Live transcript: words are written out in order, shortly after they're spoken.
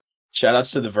Shout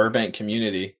outs to the Burbank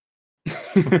community.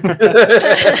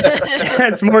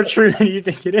 That's more true than you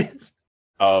think it is.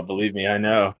 Oh, believe me, I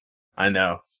know.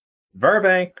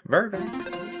 Burbank.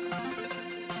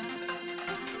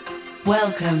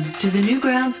 Welcome to the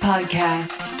Newgrounds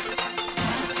Podcast.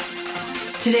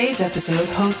 Today's episode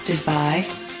hosted by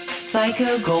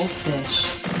Psycho Goldfish.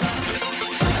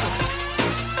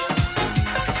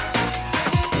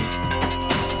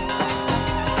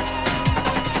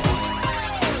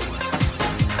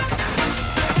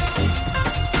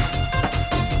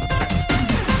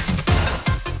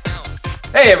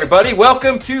 Hey everybody,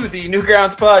 welcome to the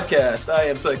Newgrounds Podcast. I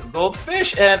am Psycho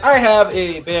Goldfish, and I have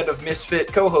a band of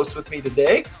misfit co-hosts with me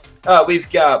today. We've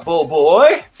got Bull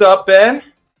Boy. What's up, Ben?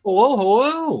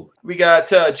 Hello. We got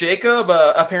Jacob.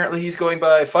 Apparently he's going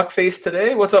by Fuckface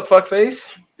today. What's up,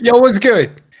 Fuckface? Yo, what's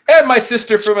good? And my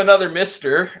sister from another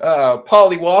mister,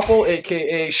 Polly Waffle,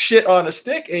 a.k.a. Shit on a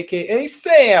Stick, a.k.a.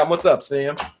 Sam. What's up,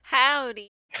 Sam? Howdy.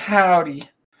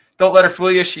 Don't let her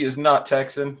fool you. She is not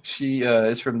Texan. She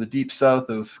is from the deep south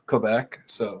of Quebec.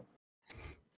 So,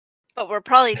 But we're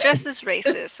probably just as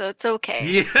racist, so it's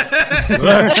okay.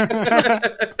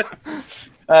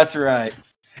 That's right.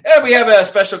 And we have a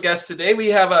special guest today. We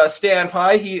have Stan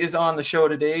Pye. He is on the show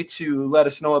today to let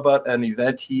us know about an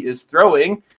event he is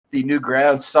throwing, the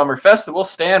Newgrounds Summer Festival.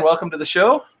 Stan, welcome to the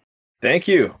show. Thank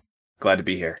you. Glad to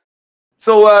be here.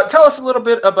 So tell us a little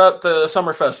bit about the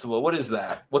Summer Festival. What is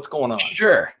that? What's going on?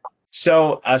 Sure.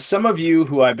 So some of you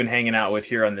who I've been hanging out with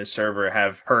here on this server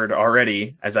have heard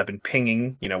already, as I've been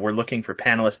pinging, we're looking for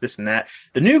panelists, this and that.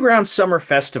 The Newgrounds Summer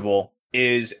Festival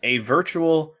is a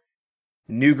virtual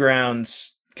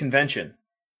Newgrounds convention.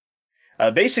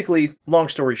 Basically, long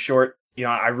story short,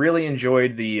 I really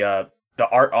enjoyed the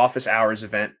Art Office Hours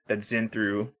event that Zin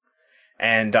threw.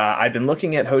 And I've been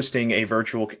looking at hosting a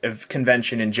virtual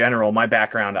convention in general. My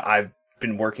background, I've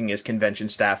been working as convention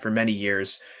staff for many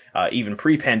years. Even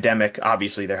pre-pandemic,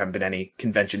 obviously there haven't been any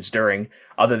conventions during,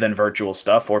 other than virtual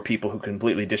stuff or people who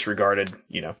completely disregarded,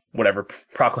 whatever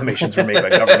proclamations were made by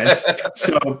governments.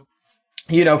 So,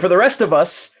 for the rest of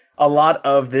us, a lot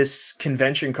of this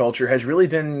convention culture has really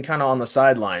been kind of on the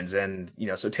sidelines. And,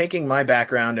 so taking my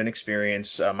background and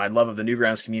experience, my love of the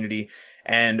Newgrounds community,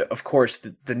 and of course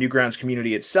the Newgrounds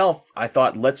community itself, I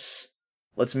thought let's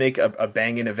make a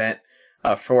banging event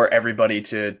for everybody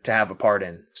to have a part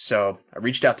in. So I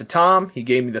reached out to Tom, he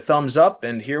gave me the thumbs up,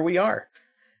 and here we are.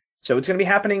 So it's going to be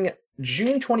happening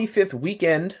June 25th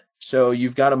weekend, so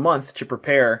you've got a month to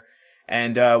prepare,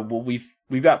 and we've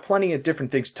got plenty of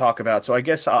different things to talk about, so I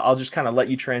guess I'll just kind of let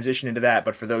you transition into that,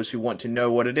 but for those who want to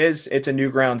know what it is, it's a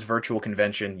Newgrounds virtual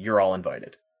convention. You're all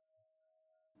invited.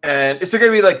 And is there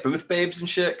going to be like booth babes and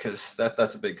shit? Because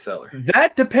that's a big seller.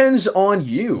 That depends on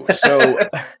you. So,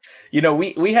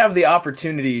 we have the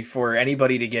opportunity for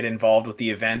anybody to get involved with the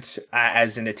event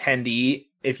as an attendee.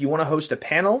 If you want to host a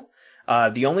panel,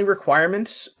 the only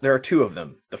requirements, there are two of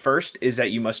them. The first is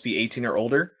that you must be 18 or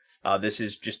older. This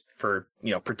is just for,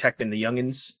 protecting the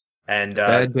youngins. And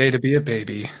Bad day to be a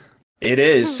baby. It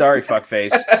is. Sorry,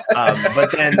 fuckface.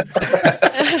 But then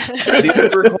the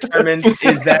other requirement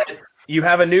is that you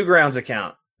have a Newgrounds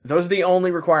account. Those are the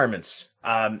only requirements.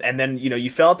 And then, you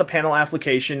fill out the panel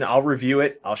application. I'll review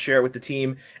it. I'll share it with the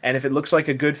team. And if it looks like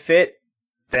a good fit,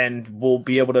 then we'll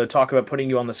be able to talk about putting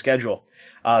you on the schedule.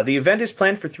 The event is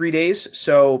planned for 3 days.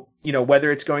 So,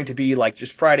 whether it's going to be like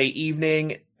just Friday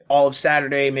evening, all of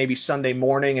Saturday, maybe Sunday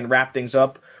morning and wrap things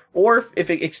up, or if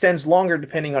it extends longer,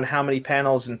 depending on how many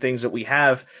panels and things that we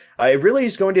have, it really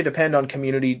is going to depend on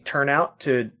community turnout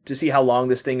to see how long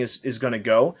this thing is going to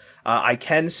go. I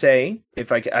can say,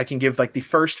 if I can give like the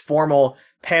first formal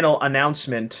panel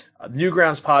announcement,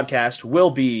 Newgrounds Podcast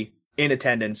will be in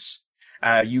attendance.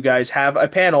 You guys have a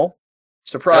panel.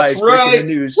 Surprise! That's right. Breaking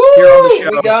the news Woo! here on the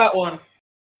show. We got one.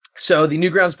 So the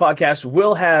Newgrounds Podcast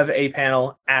will have a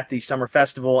panel at the Summer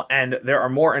Festival, and there are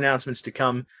more announcements to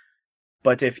come.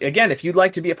 But if you'd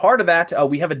like to be a part of that,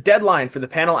 we have a deadline for the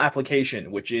panel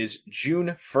application, which is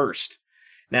June 1st.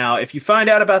 Now, if you find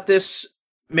out about this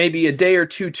maybe a day or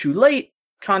two too late,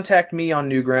 contact me on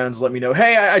Newgrounds. Let me know,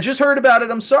 hey, I just heard about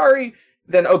it. I'm sorry.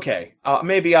 Then, okay,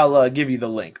 maybe I'll give you the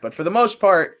link. But for the most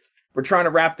part, we're trying to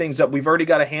wrap things up. We've already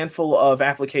got a handful of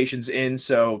applications in,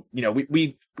 so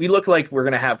we look like we're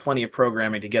going to have plenty of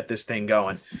programming to get this thing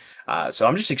going. So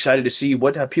I'm just excited to see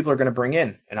what people are going to bring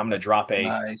in, and I'm going to drop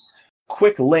a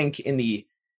quick link in the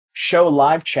show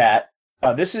live chat.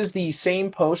 This is the same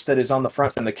post that is on the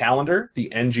front in the calendar, the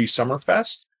NG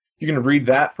Summerfest. You can read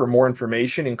that for more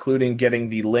information, including getting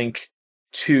the link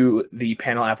to the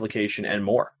panel application and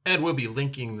more. And we'll be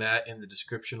linking that in the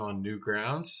description on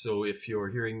Newgrounds. So if you're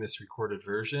hearing this recorded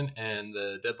version and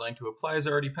the deadline to apply has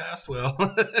already passed, well,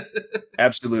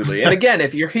 Absolutely. And again,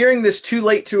 if you're hearing this too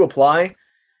late to apply,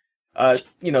 let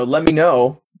me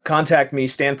know. Contact me,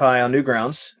 Standpie on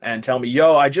Newgrounds, and tell me,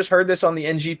 yo, I just heard this on the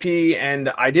NGP and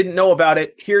I didn't know about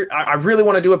it. Here, I really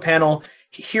want to do a panel.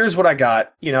 Here's what I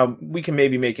got. We can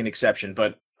maybe make an exception,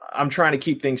 but I'm trying to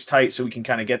keep things tight so we can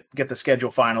kind of get the schedule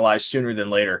finalized sooner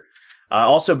than later.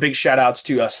 Also, big shout outs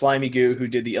to Slimy Goo, who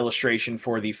did the illustration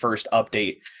for the first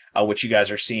update, which you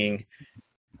guys are seeing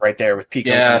right there with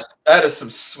Pico. Yes, that is some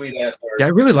sweet ass art. Yeah, I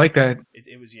really like that.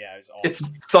 It was awesome.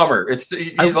 It's summer.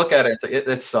 You look at it,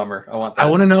 it's summer. I want that. I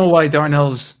want to know why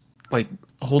Darnell's like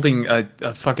holding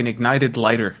a fucking ignited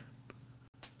lighter.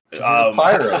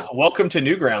 Welcome to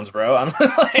Newgrounds, bro. I'm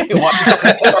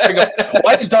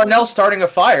why is Darnell starting a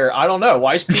fire? I don't know.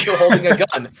 Why is Pico holding a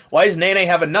gun? Why does Nene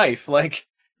have a knife? Like,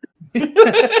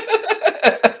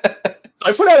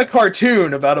 I put out a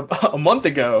cartoon about a month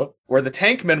ago where the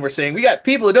Tankmen were saying, we got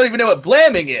people who don't even know what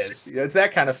blamming is. It's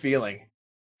that kind of feeling.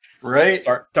 Right?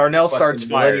 Darnell starts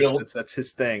fires. That's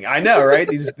his thing. I know, right?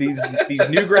 These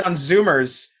Newgrounds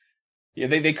Zoomers, yeah,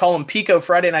 they call them Pico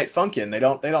Friday Night Funkin'. They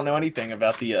don't know anything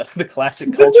about the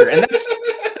classic culture. And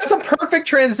that's a perfect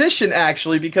transition,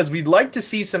 actually, because we'd like to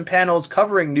see some panels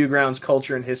covering Newgrounds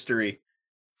culture and history.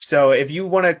 So if you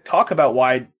want to talk about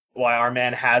why our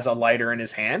man has a lighter in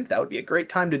his hand, that would be a great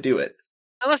time to do it.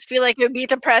 I almost feel like it would be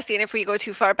depressing if we go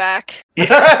too far back.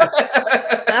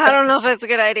 I don't know if that's a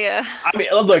good idea. I mean,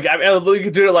 look, we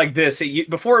could do it like this.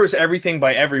 Before it was everything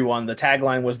by everyone, the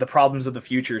tagline was the problems of the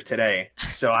future today.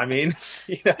 So, I mean,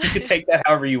 you could take that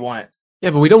however you want. Yeah,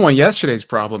 but we don't want yesterday's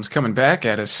problems coming back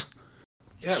at us.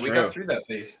 Yeah, we got through that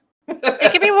phase.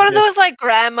 It could be one of those like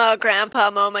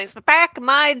grandpa moments. But back in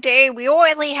my day, we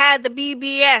only had the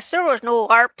BBS. There was no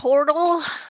art portal.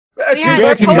 We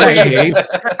back in my day,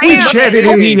 we chatted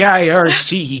in the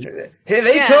IRC.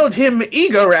 They called him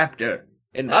Egoraptor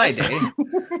in my day.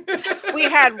 We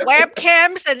had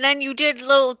webcams, and then you did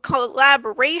little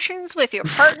collaborations with your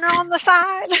partner on the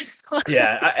side.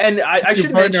 Yeah, and I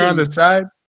should mention on the side.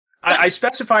 I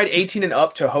specified 18 and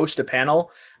up to host a panel,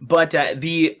 but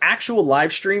the actual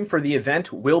live stream for the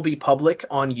event will be public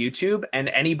on YouTube, and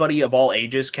anybody of all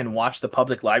ages can watch the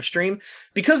public live stream.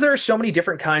 Because there are so many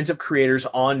different kinds of creators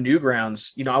on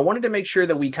Newgrounds, I wanted to make sure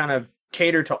that we kind of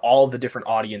cater to all the different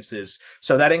audiences.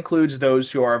 So that includes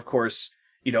those who are, of course,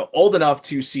 old enough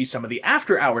to see some of the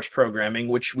after hours programming,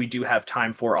 which we do have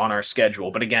time for on our schedule.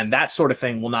 But again, that sort of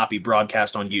thing will not be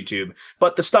broadcast on YouTube.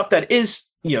 But the stuff that is,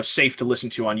 safe to listen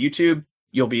to on YouTube,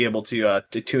 you'll be able to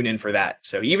tune in for that.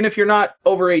 So even if you're not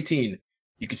over 18,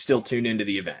 you can still tune into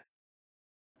the event.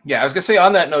 Yeah, I was gonna say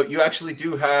on that note, you actually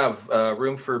do have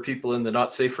room for people in the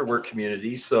not safe for work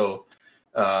community. So,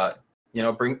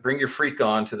 bring your freak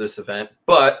on to this event.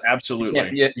 But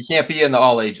absolutely, you can't be in the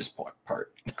all ages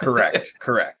part.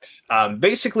 Correct.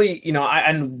 Basically,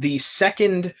 and the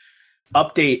second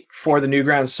update for the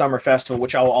Newgrounds Summer Festival,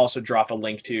 which I will also drop a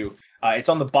link to. It's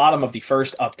on the bottom of the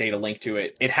first update, a link to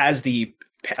it. It has the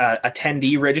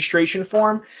attendee registration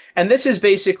form. And this is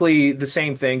basically the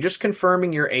same thing, just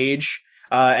confirming your age.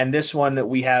 And this one,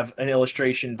 we have an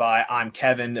illustration by I'm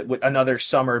Kevin with another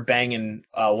summer banging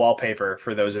wallpaper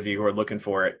for those of you who are looking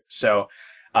for it. So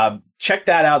check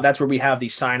that out. That's where we have the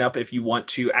sign up if you want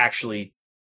to actually,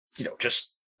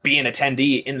 just be an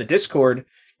attendee in the Discord.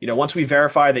 Once we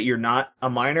verify that you're not a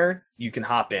minor, you can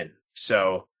hop in.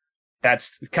 So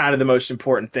that's kind of the most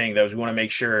important thing, though, is we want to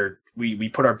make sure we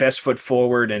put our best foot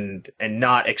forward and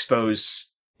not expose,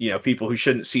 people who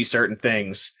shouldn't see certain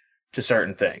things to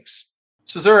certain things.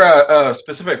 So is there a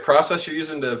specific process you're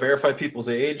using to verify people's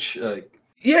age?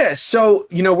 Yeah, so,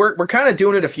 we're kind of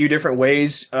doing it a few different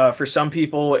ways. For some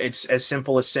people, it's as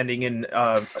simple as sending in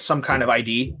some kind of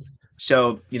ID.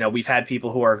 So, we've had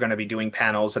people who are going to be doing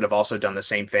panels that have also done the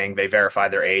same thing. They verify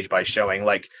their age by showing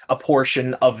like a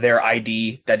portion of their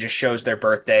ID that just shows their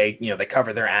birthday. They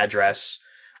cover their address,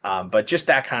 but just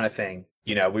that kind of thing.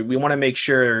 We want to make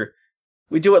sure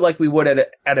we do it like we would at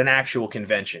an actual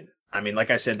convention. I mean, like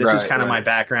I said, this is kind of my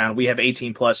background. We have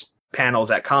 18 plus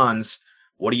panels at cons.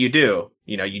 What do?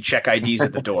 You check IDs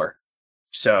at the door.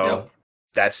 So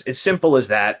that's as simple as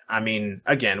that. I mean,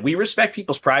 again, we respect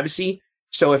people's privacy.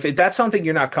 So if that's something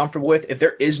you're not comfortable with, if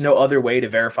there is no other way to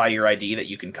verify your ID that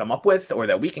you can come up with or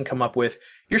that we can come up with,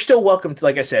 you're still welcome to,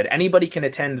 like I said, anybody can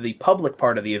attend the public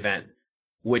part of the event,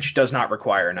 which does not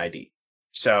require an ID.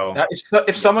 So Now,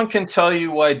 if someone can tell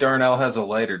you why Darnell has a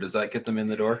lighter, does that get them in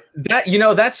the door?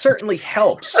 that certainly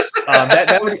helps.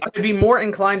 That would, I'd be more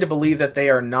inclined to believe that they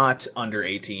are not under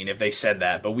 18 if they said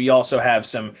that. But we also have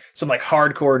some like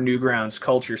hardcore Newgrounds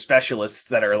culture specialists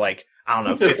that are like, I don't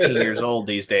know, 15 years old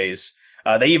these days.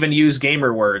 They even use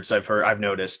gamer words. I've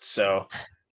noticed. So,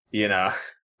 they're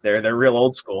real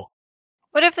old school.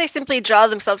 What if they simply draw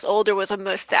themselves older with a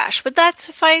mustache? Would that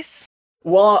suffice?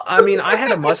 Well, I mean, I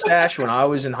had a mustache when I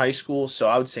was in high school, so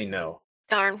I would say no.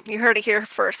 Darn, you heard it here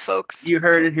first, folks. You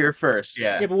heard it here first,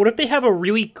 yeah. Yeah, but what if they have a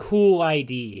really cool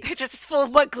ID? Just full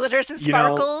of what glitters and You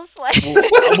know, sparkles.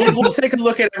 We'll take a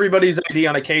look at everybody's ID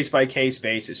on a case-by-case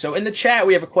basis. So in the chat,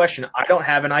 we have a question. I don't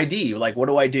have an ID. Like, what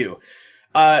do I do?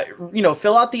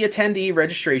 Fill out the attendee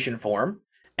registration form,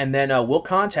 and then we'll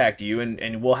contact you,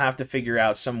 and we'll have to figure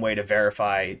out some way to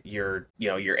verify your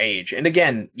age. And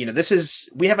again,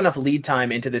 we have enough lead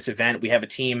time into this event. We have a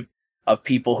team of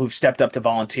people who've stepped up to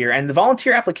volunteer, and the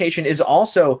volunteer application is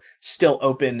also still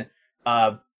open.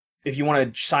 If you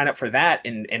want to sign up for that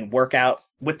and work out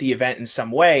with the event in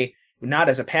some way, not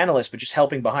as a panelist, but just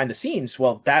helping behind the scenes,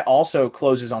 well, that also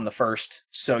closes on the 1st,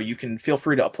 so you can feel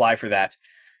free to apply for that.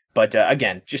 But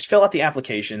again, just fill out the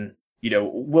application.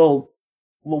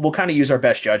 We'll kind of use our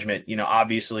best judgment.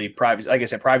 Obviously, privacy. Like I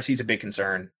said, privacy is a big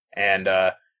concern, and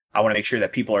I want to make sure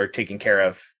that people are taken care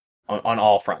of on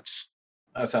all fronts.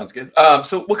 That sounds good.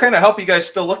 So what kind of help are you guys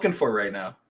still looking for right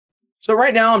now? So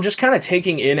right now, I'm just kind of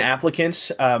taking in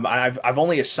applicants. I've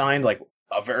only assigned like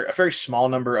a very small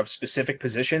number of specific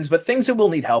positions, but things that we'll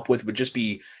need help with would just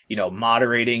be,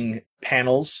 moderating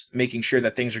panels, making sure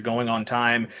that things are going on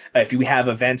time. If we have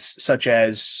events such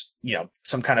as,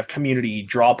 some kind of community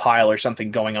draw pile or something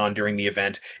going on during the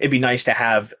event, it'd be nice to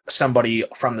have somebody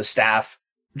from the staff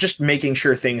just making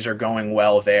sure things are going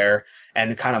well there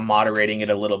and kind of moderating it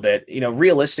a little bit.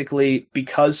 Realistically,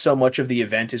 because so much of the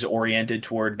event is oriented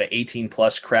toward the 18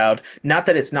 plus crowd, not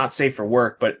that it's not safe for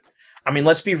work, but I mean,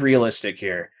 let's be realistic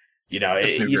here.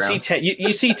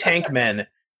 You see tank men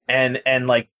and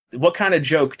like, what kind of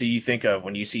joke do you think of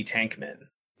when you see tank men?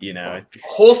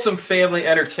 Wholesome family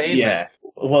entertainment. Yeah.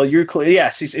 Well, you're clear.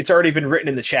 Yes, it's already been written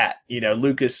in the chat.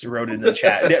 Lucas wrote it in the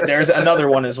chat. There's another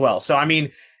one as well. So I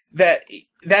mean,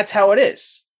 that's how it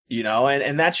is.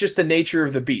 And that's just the nature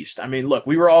of the beast. I mean, look,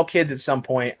 we were all kids at some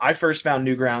point. I first found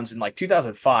Newgrounds in like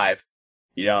 2005.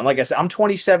 And like I said, I'm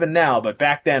 27 now, but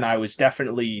back then I was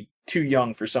definitely too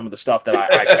young for some of the stuff that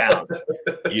I found.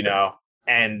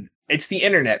 And it's the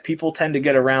internet. People tend to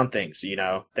get around things.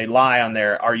 They lie on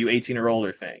their "Are you 18 or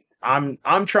older?" thing.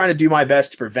 I'm trying to do my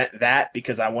best to prevent that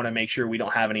because I want to make sure we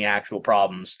don't have any actual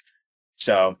problems.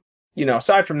 So,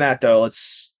 aside from that, though,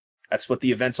 that's what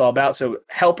the event's all about. So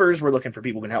helpers, we're looking for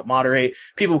people who can help moderate,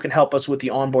 people who can help us with the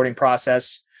onboarding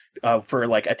process for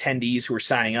like attendees who are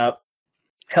signing up,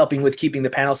 helping with keeping the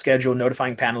panel schedule,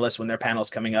 notifying panelists when their panel's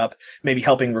coming up, maybe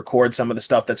helping record some of the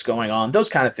stuff that's going on, those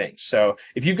kind of things. So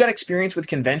if you've got experience with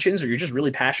conventions or you're just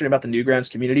really passionate about the Newgrounds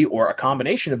community or a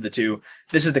combination of the two,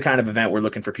 this is the kind of event we're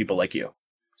looking for people like you.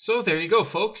 So there you go,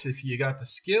 folks. If you got the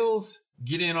skills,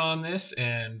 get in on this,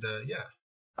 and yeah.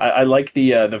 I like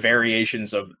the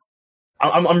variations of.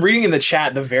 I'm reading in the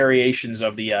chat the variations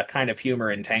of the kind of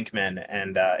humor in Tankmen,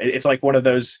 and it's like one of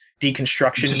those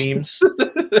deconstruction memes.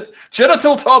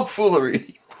 Genital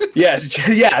tomfoolery. Yes,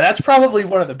 yeah, that's probably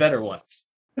one of the better ones.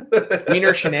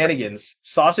 Wiener shenanigans,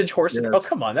 sausage horse. Yes. Oh,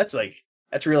 come on, that's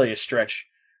really a stretch.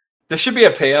 There should be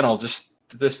a panel just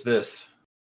this.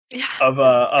 Yeah.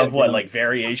 Of what, like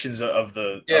variations of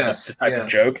the type of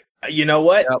joke. You know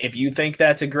what? Yep. If you think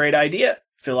that's a great idea,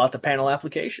 fill out the panel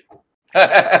application.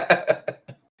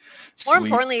 More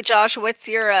importantly, Josh, what's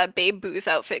your Babe Booth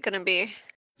outfit going to be?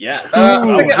 Yeah.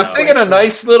 I'm thinking a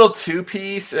nice little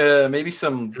 2-piece, maybe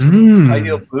some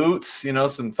ideal boots,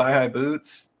 some thigh-high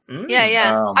boots.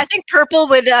 Yeah. I think purple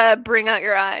would bring out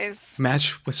your eyes.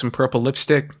 Match with some purple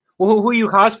lipstick. Well, who are you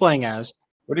cosplaying as?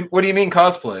 What do you mean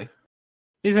cosplay?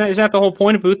 Isn't that the whole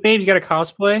point of Booth Babes? You got to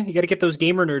cosplay. You got to get those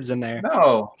gamer nerds in there.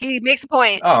 No. He makes a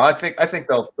point. Oh, I think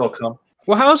they'll come.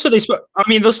 Well, how else are they? I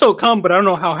mean, they'll still come, but I don't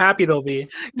know how happy they'll be.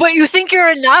 But you think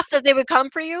you're enough that they would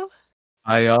come for you?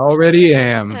 I already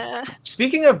am.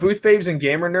 Speaking of booth babes and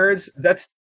gamer nerds, that's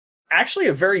actually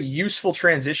a very useful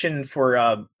transition for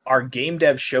our game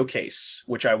dev showcase,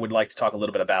 which I would like to talk a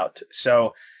little bit about.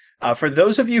 So for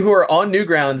those of you who are on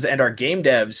Newgrounds and are game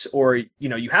devs, or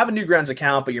you have a Newgrounds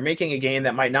account, but you're making a game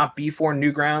that might not be for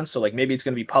Newgrounds, so like maybe it's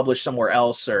going to be published somewhere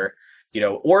else, or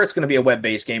or it's going to be a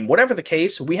web-based game. Whatever the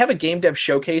case, we have a game dev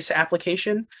showcase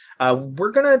application.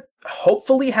 We're going to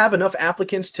hopefully have enough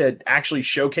applicants to actually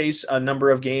showcase a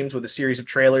number of games with a series of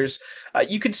trailers.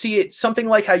 You could see it something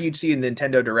like how you'd see a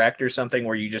Nintendo Direct or something,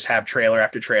 where you just have trailer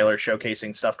after trailer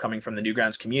showcasing stuff coming from the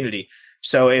Newgrounds community.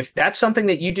 So if that's something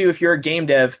that you do, if you're a game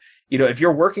dev, if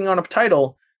you're working on a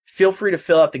title, feel free to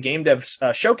fill out the game dev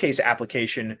showcase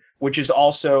application, which is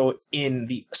also in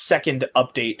the second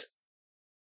update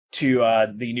to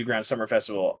the Newgrounds Summer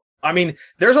Festival. I mean,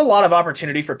 there's a lot of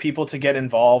opportunity for people to get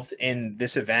involved in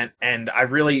this event, and I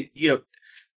really,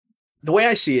 the way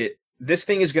I see it, this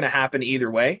thing is going to happen either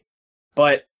way,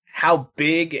 but how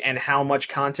big and how much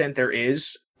content there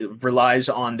is relies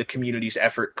on the community's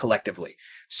effort collectively.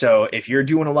 So if you're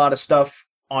doing a lot of stuff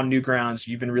on Newgrounds,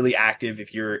 you've been really active,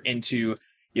 if you're into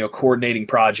coordinating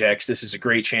projects, this is a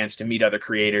great chance to meet other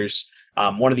creators.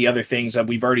 One of the other things that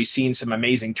we've already seen some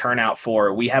amazing turnout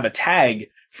for, we have a tag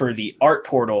for the art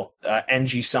portal,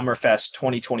 NG Summerfest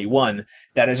 2021,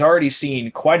 that has already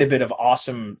seen quite a bit of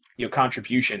awesome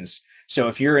contributions. So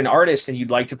if you're an artist and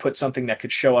you'd like to put something that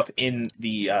could show up in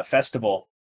the festival,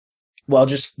 well,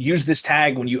 just use this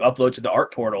tag when you upload to the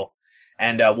art portal,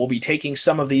 and we'll be taking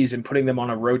some of these and putting them on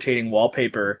a rotating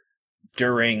wallpaper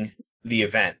during the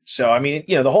event. So, I mean,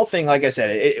 the whole thing, like I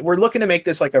said, we're looking to make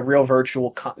this like a real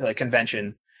virtual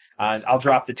convention. I'll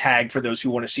drop the tag for those who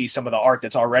want to see some of the art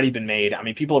that's already been made. I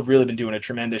mean, people have really been doing a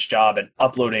tremendous job at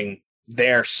uploading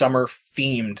their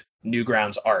summer-themed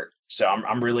Newgrounds art. So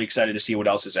I'm really excited to see what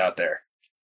else is out there.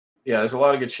 Yeah, there's a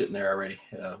lot of good shit in there already.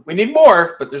 We need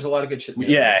more, but there's a lot of good shit in there.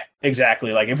 Yeah,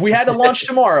 exactly. Like if we had to launch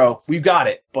tomorrow, we've got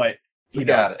it. But you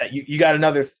got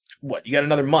another You got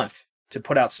another month to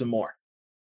put out some more.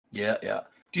 Yeah.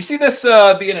 Do you see this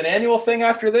being an annual thing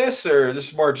after this, or this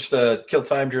is more just a kill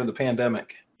time during the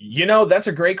pandemic? That's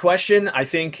a great question. I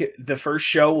think the first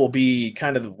show will be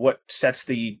kind of what sets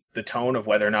the tone of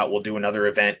whether or not we'll do another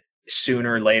event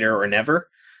sooner, later, or never.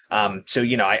 So,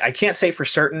 I can't say for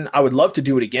certain. I would love to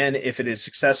do it again if it is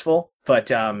successful, but,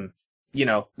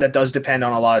 that does depend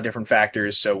on a lot of different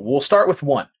factors. So we'll start with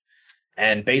one,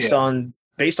 and based on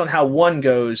how one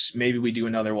goes, maybe we do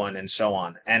another one, and so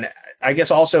on. And I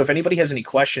guess also, if anybody has any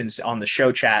questions on the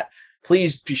show chat,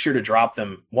 please be sure to drop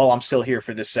them while I'm still here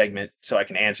for this segment so I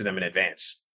can answer them in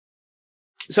advance.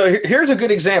 So here's a good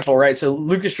example, right? So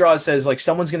Lucas Draws says, like,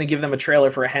 someone's going to give them a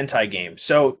trailer for a hentai game.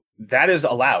 So that is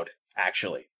allowed,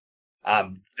 actually.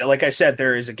 Like I said,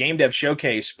 there is a game dev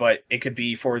showcase, but it could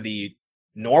be for the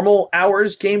normal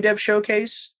hours game dev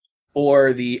showcase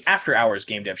or the after hours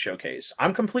game dev showcase.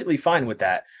 I'm completely fine with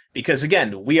that because,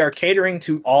 again, we are catering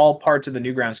to all parts of the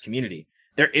Newgrounds community.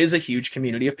 There is a huge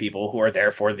community of people who are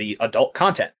there for the adult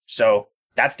content. So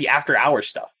that's the after hours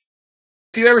stuff.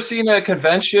 If you've ever seen a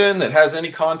convention that has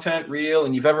any content reel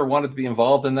and you've ever wanted to be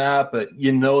involved in that, but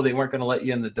they weren't going to let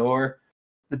you in the door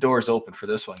is open for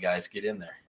this one, guys. Get in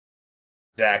there.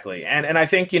 Exactly. And I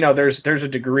think, there's a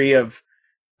degree of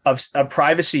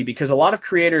privacy because a lot of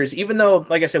creators, even though,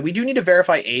 like I said, we do need to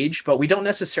verify age, but we don't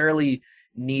necessarily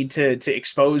need to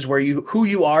expose who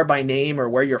you are by name or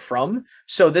where you're from.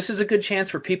 So this is a good chance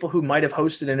for people who might have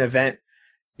hosted an event,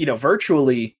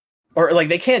 virtually, or like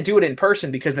they can't do it in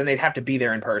person because then they'd have to be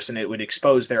there in person. It would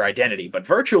expose their identity, but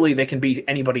virtually they can be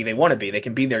anybody they want to be. They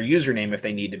can be their username if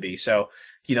they need to be. So,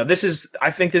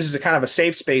 I think this is a kind of a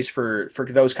safe space for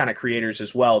those kind of creators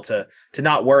as well to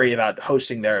not worry about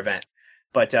hosting their event.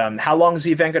 But how long is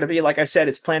the event going to be? Like I said,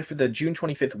 it's planned for the June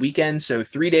 25th weekend, so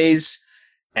 3 days.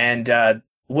 And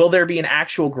will there be an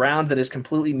actual ground that is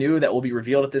completely new that will be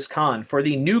revealed at this con? For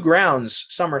the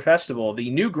Newgrounds Summer Festival, the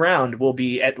new ground will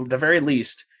be, at the very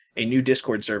least, a new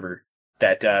Discord server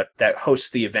that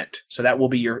hosts the event. So that will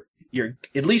be your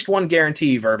at least one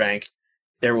guarantee, Verbank.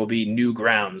 There will be new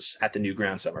grounds at the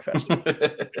Newgrounds Summer Festival.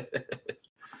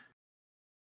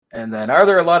 And then, are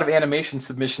there a lot of animation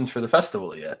submissions for the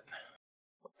festival yet?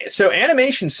 So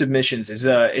animation submissions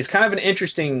is kind of an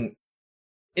interesting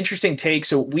take.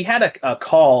 So we had a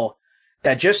call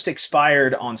that just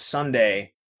expired on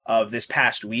Sunday of this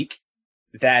past week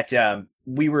that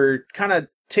we were kind of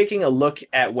taking a look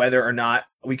at whether or not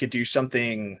we could do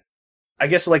something, I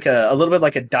guess, like a little bit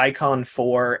like a Daikon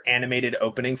 4 animated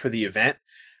opening for the event.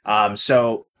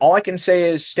 So all I can say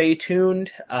is stay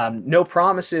tuned. No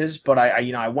promises, but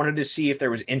I wanted to see if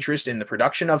there was interest in the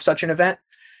production of such an event.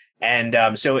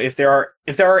 And so if there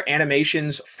are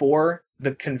animations for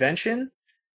the convention,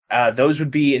 those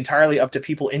would be entirely up to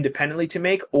people independently to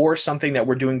make, or something that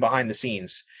we're doing behind the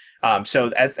scenes.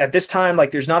 So at this time,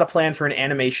 like, there's not a plan for an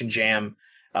animation jam,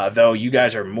 though you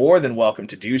guys are more than welcome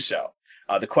to do so.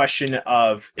 The question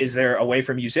of, is there a way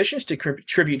for musicians to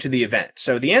contribute to the event?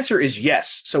 So the answer is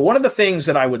yes. So one of the things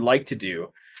that I would like to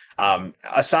do,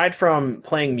 aside from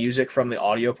playing music from the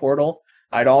audio portal,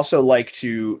 I'd also like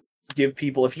to give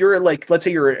people, if you're like, let's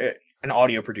say you're an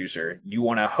audio producer, you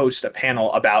want to host a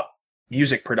panel about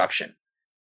music production,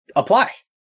 apply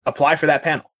for that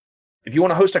panel. If you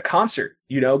want to host a concert,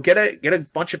 get a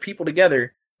bunch of people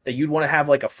together that you'd want to have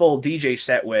like a full DJ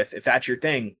set with, if that's your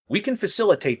thing, we can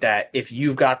facilitate that if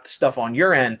you've got stuff on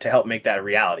your end to help make that a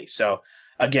reality. So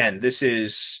again, this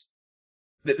is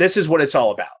what it's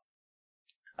all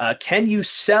about. Can you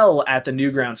sell at the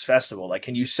Newgrounds Festival? Like,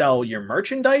 can you sell your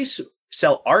merchandise,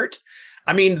 sell art?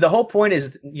 I mean, the whole point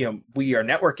is, we are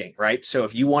networking, right? So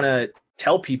if you want to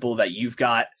tell people that you've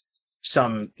got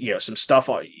some stuff,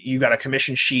 you got a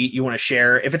commission sheet you want to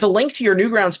share, if it's a link to your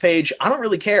Newgrounds page, I don't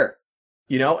really care.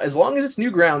 As long as it's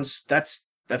Newgrounds,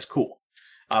 that's cool.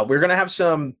 We're going to have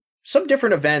some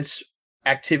different events,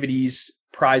 activities,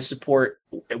 prize support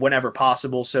whenever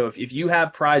possible. So if you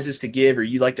have prizes to give or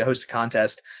you'd like to host a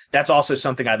contest, that's also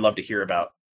something I'd love to hear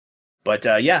about. But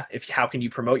how can you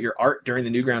promote your art during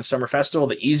the Newgrounds Summer Festival?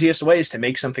 The easiest way is to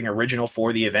make something original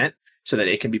for the event so that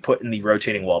it can be put in the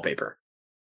rotating wallpaper.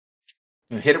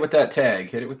 And hit it with that tag.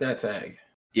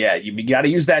 Yeah, you got to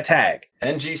use that tag.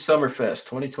 NG Summerfest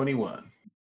 2021.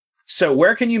 So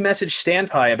where can you message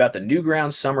Standpie about the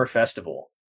Newgrounds Summer Festival?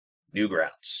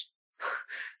 Newgrounds.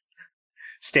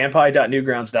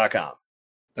 Standpie.newgrounds.com.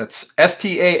 That's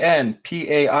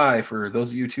STANPAI for those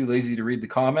of you too lazy to read the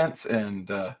comments, and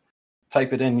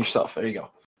type it in yourself. There you go.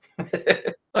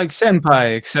 Like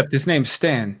Senpai, except his name's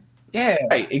Stan. Yeah.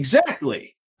 Right,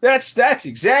 exactly. That's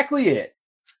exactly it.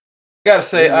 Gotta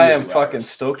say, I am fucking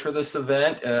stoked for this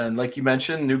event. And like you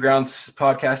mentioned, Newgrounds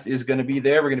podcast is going to be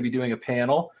there. We're going to be doing a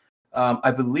panel.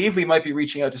 I believe we might be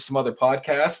reaching out to some other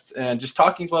podcasts and just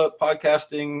talking about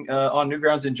podcasting on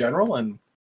Newgrounds in general. And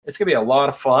it's going to be a lot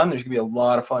of fun. There's going to be a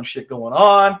lot of fun shit going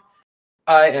on.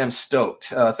 I am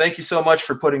stoked. Thank you so much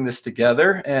for putting this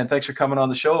together. And thanks for coming on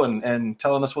the show and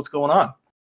telling us what's going on.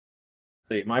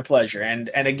 My pleasure. And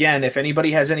again, if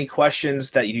anybody has any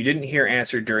questions that you didn't hear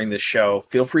answered during this show,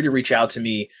 feel free to reach out to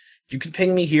me. You can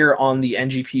ping me here on the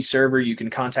NGP server. You can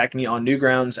contact me on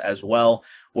Newgrounds as well.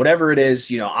 Whatever it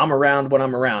is, I'm around when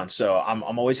I'm around. So I'm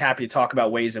always happy to talk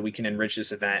about ways that we can enrich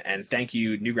this event. And thank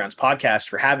you, Newgrounds Podcast,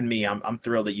 for having me. I'm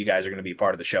thrilled that you guys are going to be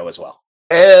part of the show as well.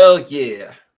 Hell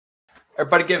yeah.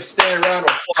 Everybody give Stan a round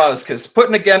of applause, because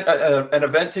putting an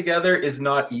event together is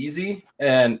not easy.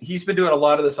 And he's been doing a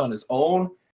lot of this on his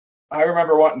own. I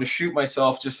remember wanting to shoot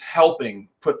myself just helping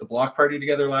put the block party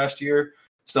together last year.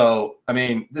 So, I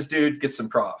mean, this dude gets some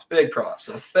props, big props.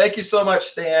 So thank you so much,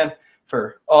 Stan,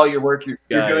 for all your work.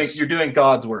 You're doing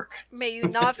God's work. May you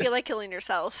not feel like killing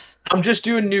yourself. I'm just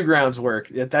doing Newgrounds work.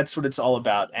 That's what it's all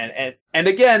about. And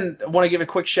again, I want to give a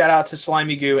quick shout out to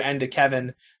Slimy Goo and to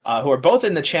Kevin, who are both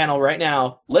in the channel right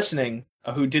now listening,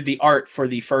 who did the art for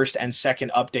the first and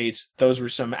second updates. Those were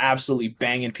some absolutely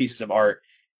banging pieces of art.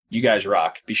 You guys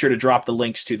rock. Be sure to drop the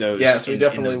links to those. Yes, we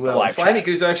definitely will. Slimy chat.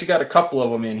 Goo's actually got a couple of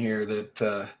them in here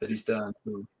that he's done.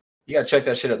 So you got to check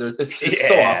that shit out. It's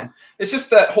so awesome. It's just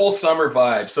that whole summer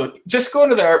vibe. So just go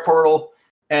into the art portal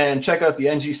and check out the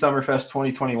NG Summerfest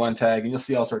 2021 tag, and you'll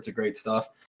see all sorts of great stuff.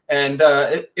 And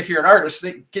if you're an artist,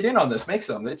 get in on this. Make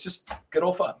some. It's just good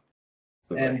old fun.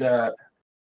 Okay. And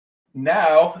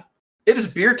now it is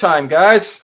beer time,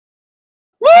 guys.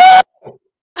 Woo!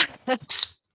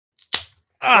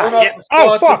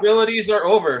 Responsibilities are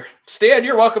over. Stan,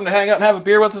 you're welcome to hang out and have a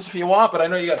beer with us if you want, but I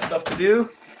know you got stuff to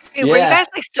do. Wait, were you guys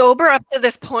like sober up to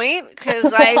this point?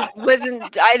 Because I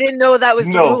didn't know that was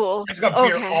the rule. I just got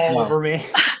beer all over me.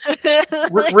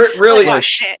 Really? Oh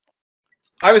shit.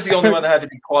 I was the only one that had to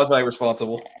be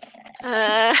quasi-responsible.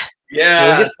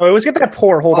 Yeah. Let's get that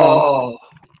pour. Hold on.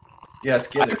 Yes,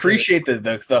 I appreciate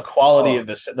the quality of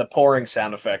the pouring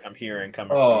sound effect I'm hearing coming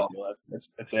from people.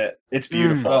 That's it. It's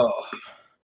beautiful. Oh.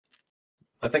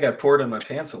 I think I poured in my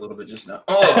pants a little bit just now.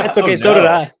 Oh, that's okay. So did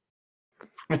I.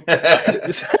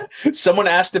 Someone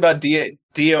asked about Dio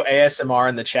ASMR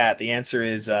in the chat. The answer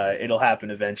is it'll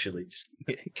happen eventually. Just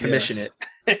commission it.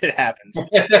 It happens.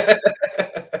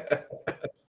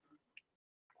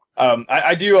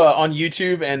 I do on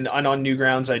YouTube and on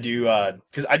Newgrounds. I do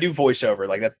because I do voiceover.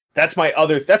 Like that's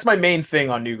my main thing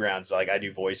on Newgrounds. Like I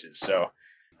do voices. So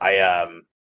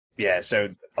so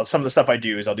some of the stuff I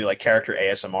do is I'll do like character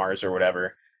ASMRs or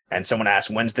whatever. And someone asked,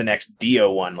 when's the next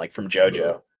Dio one, like from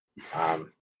JoJo?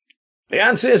 The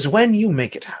answer is when you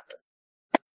make it happen.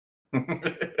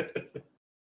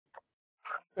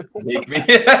 Make me.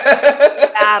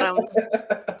 Adam.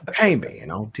 Pay me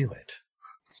and I'll do it.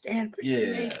 Stand,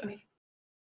 yeah. make me.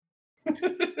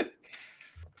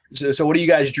 So what are you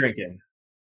guys drinking?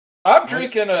 I'm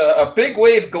drinking a Big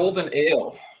Wave Golden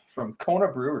Ale from Kona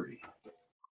Brewery.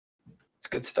 It's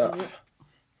good stuff.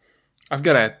 I've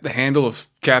got the handle of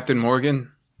Captain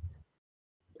Morgan.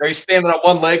 Are you standing on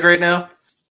one leg right now?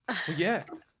 Well, yeah,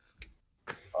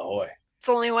 Oh boy. It's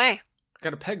the only way.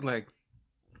 got a peg leg.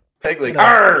 Peg leg. No.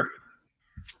 Arr!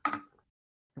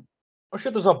 Oh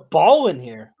shit, there's a ball in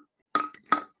here.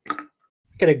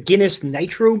 Got a Guinness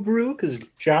Nitro Brew because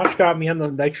Josh got me on the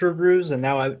Nitro Brews, and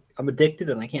now I'm addicted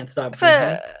and I can't stop.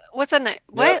 What's a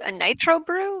nitro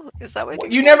brew? Is that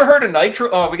what You never heard of Nitro?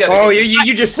 Oh, we got. Oh,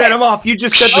 you just set him off. You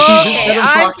just said Okay,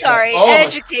 I'm talking sorry. about- oh my-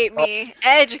 Educate me.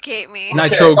 Educate me.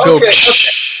 Nitro Okay, go. okay.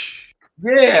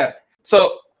 Yeah.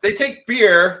 So they take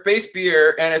base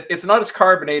beer, and it's not as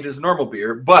carbonated as normal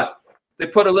beer, but they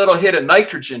put a little hit of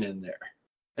nitrogen in there.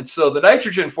 And so the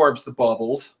nitrogen forms the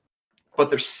bubbles, but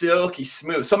they're silky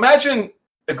smooth. So imagine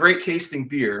a great tasting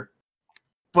beer,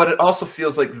 but it also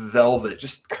feels like velvet,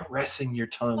 just caressing your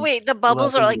tongue. Wait, the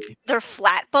bubbles are like Lovely. they're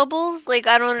flat bubbles? Like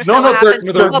I don't understand No, what they're- happens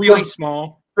No, to they're bubbles. really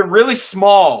small. They're really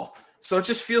small. So it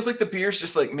just feels like the beer's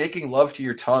just like making love to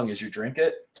your tongue as you drink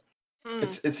it. Mm.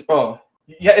 It's it's an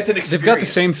experience. They've got the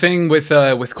same thing with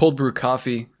cold brew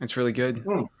coffee. It's really good.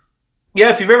 Yeah,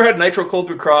 if you've ever had nitro cold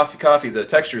brew coffee, the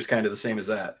texture is kind of the same as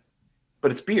that, but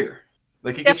it's beer.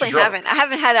 Like you Definitely get you drunk. haven't. I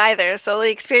haven't had either, so the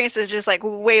experience is just like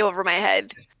way over my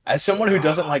head. As someone who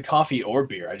doesn't like coffee or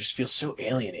beer, I just feel so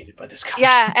alienated by this conversation.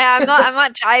 Yeah, and I'm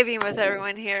not jiving with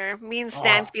everyone here. Me and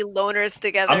Stan be loners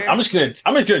together. I'm just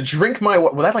gonna drink my.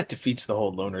 Well, that like defeats the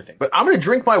whole loner thing. But I'm gonna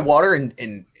drink my water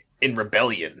in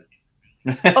rebellion.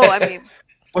 Oh, I mean,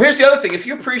 Well, here's the other thing: if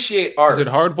you appreciate art, Is it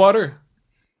hard water?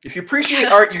 if you appreciate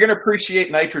art, you're gonna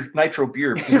appreciate nitro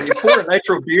beer. Because when you pour a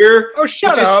nitro beer, Oh,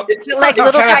 shut it's up. it's Like a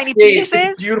little tiny cascade. It's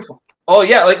penises? beautiful. Oh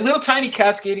yeah, like little tiny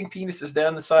cascading penises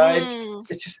down the side. mm,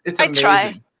 It's I'd amazing.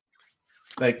 try.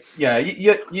 Like yeah,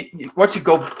 you once you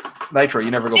go nitro, you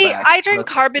never go see, back. I drink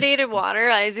That's- carbonated water.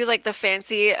 I do like the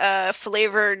fancy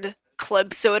flavored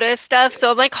club soda stuff. So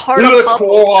I'm like hard on Ugh,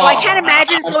 bubbles. So I can't I'm-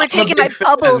 imagine someone I'm a taking my big fan.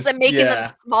 bubbles and making Yeah.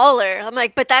 them smaller. I'm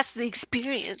like, but that's the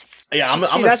experience. Yeah, I'm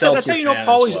See, a that's seltzer how you know fan as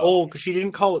Polly's well. old because she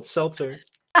didn't call it seltzer.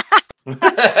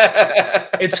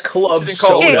 It's club She didn't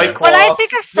call it soda. White Claw. When I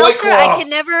think of White seltzer, I Claw.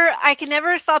 can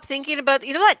never stop thinking about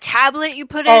that tablet you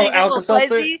put in Oh, and you get a little Alka-Seltzer?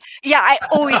 fuzzy. Yeah, I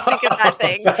always think of that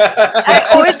thing. I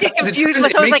always get Is it confused true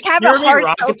with it it. I was makes- like, have you a ever made hard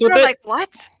rockets seltzer. with I'm it? like, what?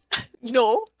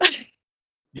 No.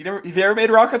 You've ever made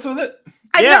rockets with it?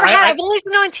 I've Yeah, never had. I- I've only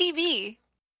seen it on TV.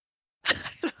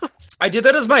 I did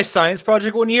that as my science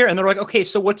project one year, and they're like, "Okay,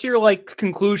 so what's your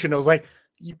conclusion?" I was like,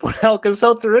 "You put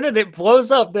Alka-Seltzer in it, it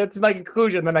blows up." That's my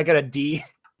conclusion. Then I got a D.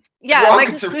 Yeah, my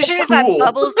Rockets are conclusion is that cool.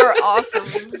 bubbles are awesome.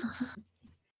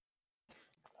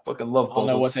 Fucking love I don't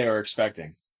know bubbles. what they were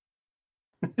expecting.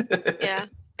 Yeah,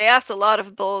 they asked a lot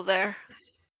of bull there.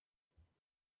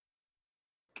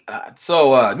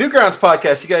 So Newgrounds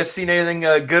podcast. You guys seen anything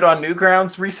good on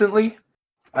Newgrounds recently?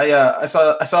 I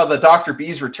saw the Dr.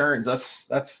 B's returns.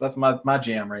 That's my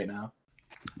jam right now.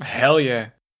 Hell yeah!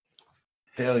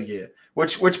 Hell yeah.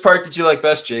 Which part did you like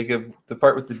best, Jacob? The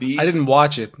part with the bees? I didn't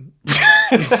watch it.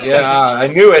 Yeah, I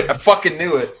knew it. I fucking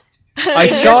knew it. I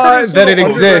Is saw this that it some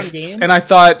underground exists, game? and I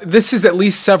thought this is at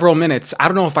least several minutes. I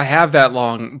don't know if I have that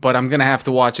long, but I'm gonna have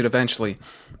to watch it eventually.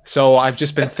 So I've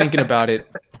just been thinking about it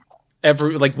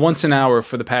once an hour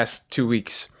for the past 2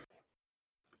 weeks.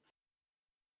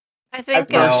 I I think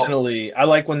personally, I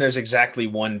like when there's exactly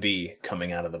one bee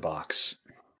coming out of the box.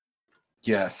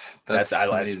 Yes, That's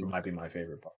amazing. might be my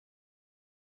favorite part.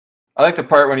 I like the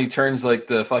part when he turns like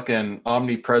the fucking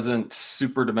omnipresent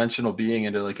super dimensional being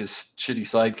into like his shitty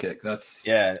sidekick. That's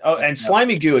Yeah. Oh, and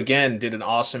Slimy Goo again did an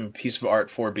awesome piece of art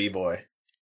for B-Boy,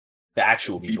 the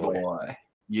actual B-Boy. B-Boy.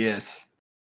 Yes.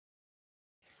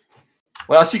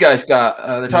 What else you guys got?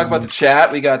 They're talking about the chat.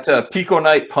 We got Pico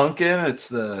Night Pumpkin. It's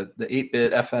the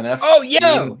 8-bit FNF. Oh yeah,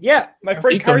 game. yeah. My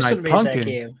friend Pico Night Carson made Pumpkin. that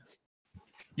game.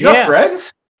 You got Yeah.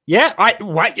 friends? Yeah,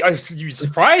 you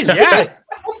surprised? Yeah,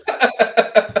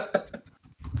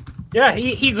 yeah.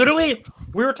 He literally.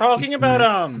 We were talking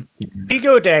about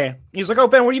Pico Day. He's like, "Oh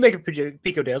Ben, what are you making for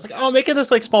Pico Day?" I was like, "Oh, I'm making this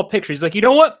small picture." He's like, "You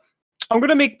know what? I'm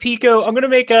gonna make Pico. I'm gonna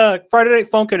make a Friday Night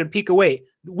Funkin' and Pico 8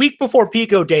 week before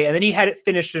Pico Day, and then he had it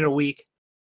finished in a week."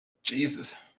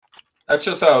 Jesus. That's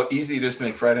just how easy it is to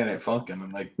make Friday Night Funkin'.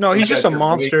 And like, No, he's you just guys a are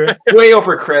monster. Way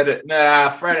over credit. Nah,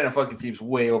 Friday Night Funkin' team's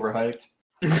way overhyped.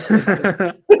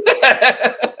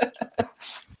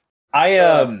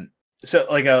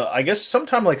 I guess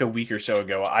sometime like a week or so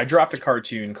ago, I dropped a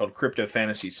cartoon called Crypto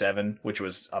Fantasy 7, which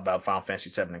was about Final Fantasy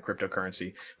 7 and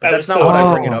cryptocurrency. But That that's was not so what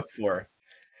I bring it cool. up for.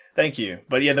 Thank you.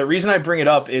 But yeah, the reason I bring it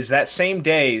up is that same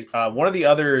day, one of the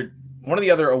other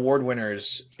award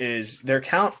winners is their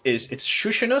account it's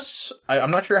Shushinus.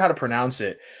 I'm not sure how to pronounce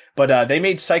it, but they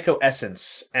made Psycho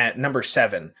Essence at number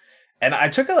 7, and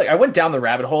I went down the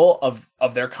rabbit hole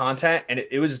of their content, and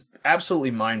it was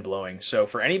absolutely mind blowing. So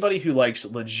for anybody who likes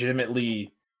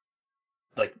legitimately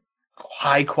like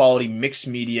high quality mixed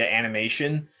media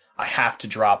animation, I have to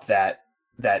drop that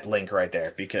link right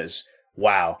there because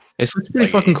wow, It's pretty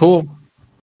fucking cool.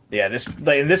 Yeah, this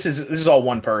is all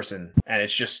one person, and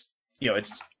it's just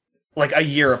it's like a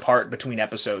year apart between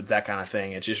episodes, that kind of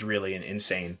thing. It's just really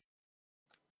insane.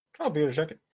 I'll be able to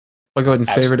check it. I'll go ahead and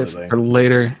favorite Absolutely. it for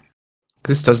later.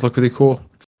 This does look really cool.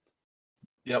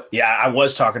 Yep. Yeah, I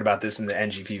was talking about this in the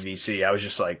NGPVC. I was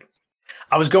just like,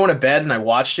 I was going to bed and I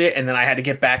watched it, and then I had to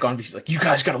get back on because like, you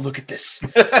guys got to look at this. You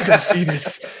got to see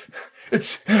this.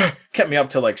 It's kept me up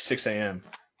till like 6 a.m.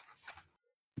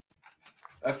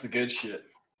 That's the good shit.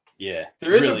 Yeah,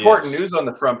 There is really important news on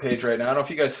the front page right now. I don't know if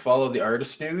you guys follow the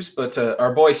artist news, but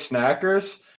our boy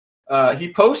Snackers,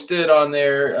 he posted on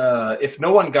there, if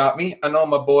no one got me, I know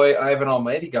my boy Ivan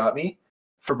Almighty got me.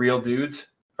 For real dudes,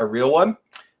 a real one.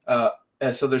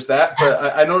 And so there's that.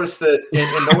 But I noticed that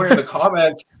in nowhere in the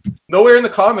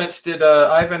comments did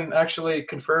Ivan actually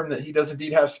confirm that he does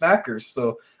indeed have Snackers.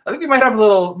 So I think we might have a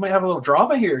little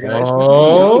drama here, guys.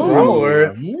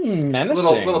 Oh, menacing.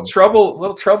 little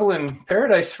trouble in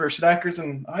paradise for Snackers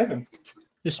and Ivan.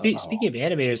 Just speaking of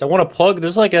animators, I want to plug.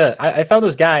 There's like I found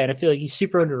this guy, and I feel like he's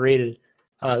super underrated.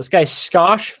 This guy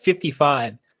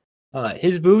Skosh55.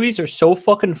 His movies are so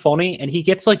fucking funny, and he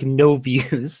gets like no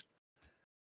views.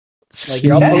 Like,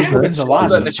 that happens a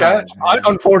lot in the chat.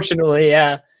 Unfortunately,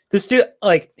 yeah. This dude,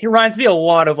 like, he reminds me a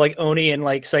lot of like Oni and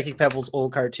like Psychic Pebbles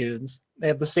old cartoons. They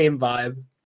have the same vibe.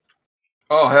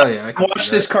 Oh hell yeah! I watched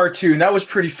this cartoon. That was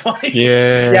pretty funny.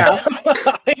 Yeah. Yeah.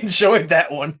 I enjoyed that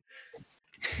one.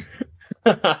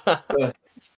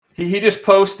 He just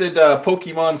posted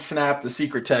Pokemon Snap: The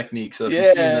Secret Technique. So if you've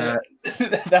seen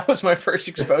that, that was my first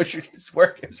exposure to his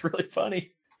work. It was really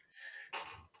funny.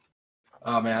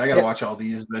 oh man, I gotta watch all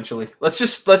these eventually. Let's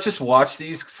just watch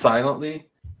these silently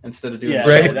instead of doing. Yeah,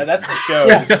 the show. Right. that's the show.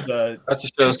 Yeah. This is the That's the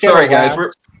show. Just get Sorry a guys,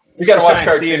 laugh. we gotta watch Science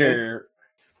cartoons. Theater.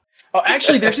 Oh,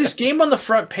 actually, there's this game on the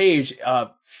front page,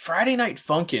 Friday Night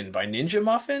Funkin' by Ninja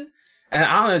Muffin, and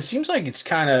I don't know. It seems like it's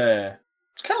kind of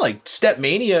like Step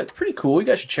Mania. It's pretty cool. You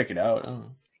guys should check it out. I don't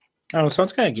know. Oh,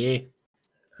 sounds kind of gay.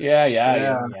 Yeah.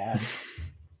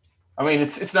 I mean,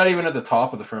 it's not even at the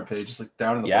top of the front page. It's like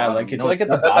down in the Yeah, bottom. like you it's know? like at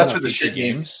the That's bottom where of the the shit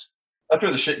games. That's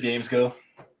where the shit games go.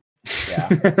 Yeah,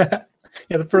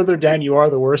 Yeah, the further down you are,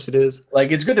 the worse it is.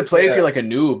 like it's good to play if Yeah. you're like a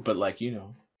noob, but like Yeah,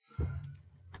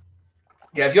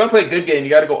 if you want to play a good game, you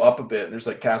got to go up a bit. There's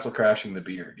like Castle Crashing the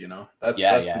Beard. You know, that's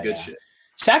the good shit.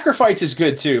 Sacrifice is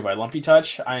good too by Lumpy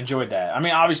Touch. I enjoyed that. I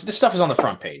mean, obviously this stuff is on the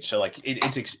front page, so like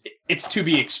it's to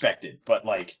be expected. But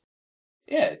like,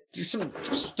 yeah, there's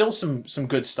still some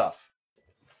good stuff.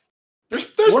 There's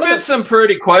One of been the- some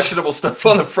pretty questionable stuff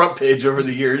on the front page over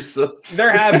the years. So There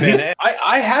have been.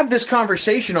 I have this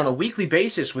conversation on a weekly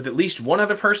basis with at least one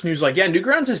other person who's like, "Yeah,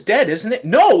 Newgrounds is dead, isn't it?"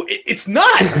 No, it's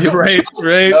not. right.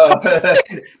 Type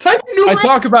in I Newgrounds.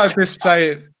 talk about this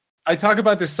site. I talk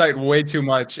about this site way too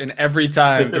much, and every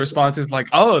time the response is like,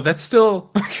 "Oh, that's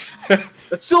still."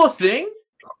 That's still a thing.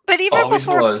 But even Always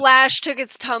before was. Flash took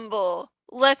its tumble,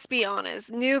 let's be honest,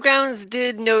 Newgrounds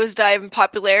did nosedive in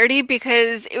popularity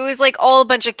because it was like all a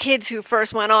bunch of kids who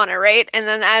first went on it, right? And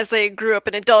then as they grew up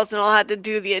in adults and all had to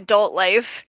do the adult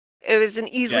life, it was an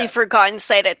easily Yeah. forgotten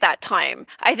site at that time.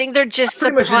 I think they're just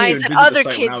Pretty much didn't surprised even that visit the other site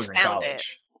when I kids was in found it.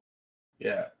 college.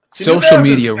 yeah, Social Newgrounds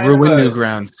media is kind of ruin a-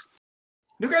 Newgrounds.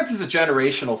 Newgrounds is a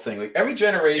generational thing. Like every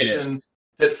generation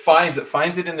that finds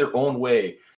it in their own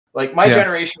way. Like my Yeah.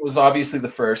 generation was obviously the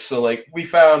first. So like we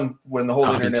found when the whole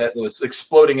Obviously. internet was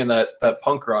exploding in that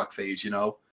punk rock phase, you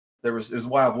know, it was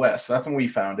Wild West. So that's when we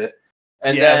found it.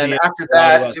 And Yeah, then the after Wild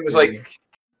that, West it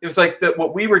was like that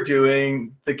what we were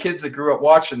doing, the kids that grew up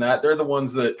watching that, they're the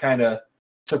ones that kind of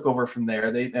took over from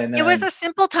there. It was a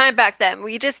simple time back then.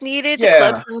 We just needed to Yeah.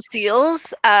 club some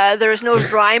seals. There was no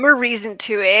rhyme or reason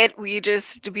to it. We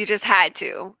just had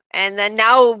to. And then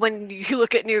now, when you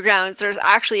look at Newgrounds, there's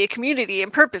actually a community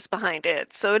and purpose behind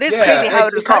it. So it is crazy how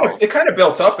it evolved. it kind of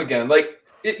built up again. Like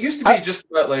it used to be just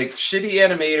about like shitty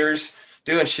animators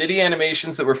doing shitty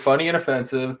animations that were funny and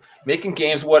offensive, making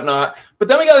games, whatnot. But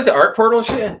then we got like the art portal and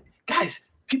shit. And guys,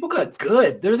 people got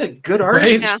good. There's like good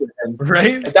artists. Right? and shit. And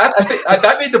Right? that I think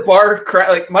that made the bar crack.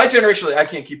 Like my generation, like I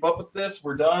can't keep up with this.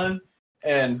 We're done.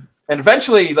 And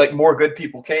eventually, like more good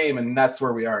people came, and that's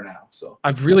where we are now. So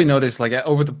I've really noticed, like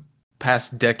over the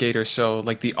past decade or so,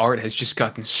 like the art has just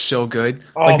gotten so good.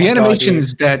 Oh Like the my God,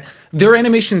 animations there are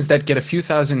animations that get a few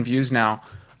thousand views now,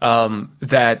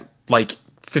 that like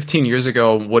 15 years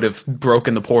ago would have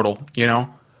broken the portal, you know?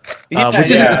 Which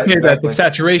isn't to say that the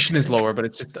saturation is lower, but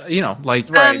it's just, like...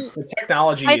 Right. The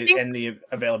technology I think- and the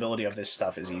availability of this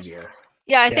stuff is easier.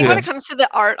 Yeah, I think Yeah. when it comes to the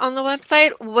art on the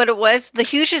website, what it was, the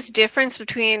hugest difference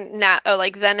between now,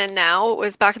 like then and now,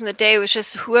 was back in the day was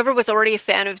just whoever was already a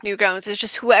fan of Newgrounds is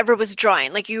just whoever was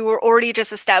drawing. Like you were already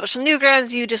just established on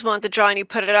Newgrounds, you just wanted to draw and you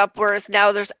put it up. Whereas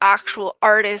now there's actual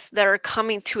artists that are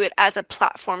coming to it as a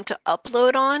platform to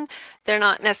upload on. They're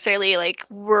not necessarily like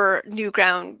we're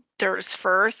Newgrounders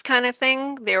first kind of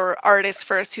thing. They were artists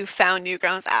first who found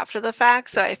Newgrounds after the fact.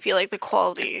 So I feel like the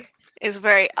quality is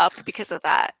very up because of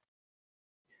that.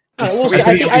 We'll see. It's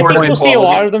I an think important we'll see a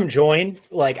quality. lot of them join.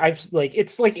 Like I don't know.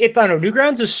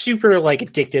 Newgrounds is super like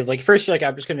addictive. Like first you're like,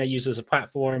 I'm just gonna use this as a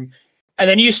platform, and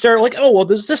then you start like, oh well,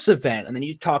 there's this event, and then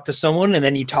you talk to someone, and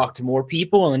then you talk to more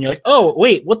people, and then you're like, oh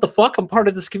wait, what the fuck? I'm part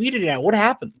of this community now. What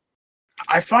happened?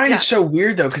 I find Yeah. it so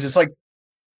weird though, because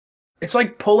it's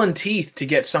like pulling teeth to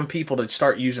get some people to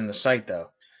start using the site though.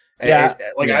 Yeah.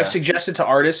 I've suggested to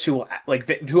artists who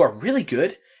who are really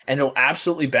good and it'll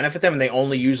absolutely benefit them, and they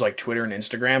only use like Twitter and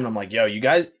Instagram. And I'm like, yo, you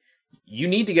guys, you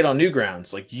need to get on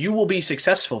Newgrounds. Like, you will be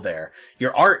successful there.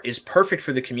 Your art is perfect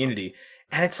for the community.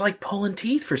 And it's like pulling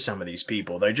teeth for some of these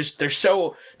people. They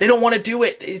don't want to do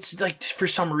it. It's like for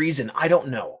some reason, I don't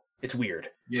know. It's weird.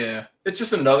 Yeah, it's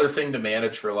just another thing to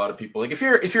manage for a lot of people. Like if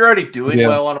you're already doing Yeah.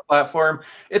 well on a platform,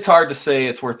 it's hard to say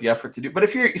it's worth the effort to do. But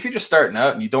if you're just starting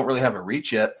out and you don't really have a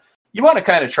reach yet, you want to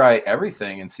kind of try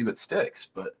everything and see what sticks.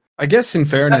 But I guess in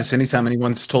fairness, anytime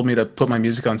anyone's told me to put my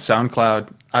music on SoundCloud,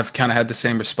 I've kind of had the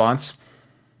same response.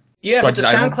 Yeah, but the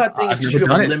I don't- SoundCloud thing is I've because never you have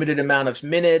done a it. limited amount of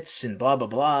minutes and blah, blah,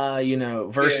 blah,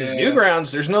 versus Yes.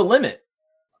 Newgrounds, there's no limit.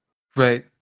 Right.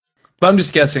 But I'm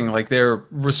just guessing, like, their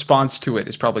response to it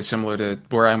is probably similar to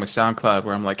where I am with SoundCloud,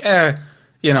 where I'm like,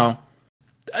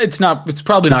 it's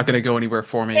probably not going to go anywhere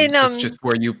for me. And, It's just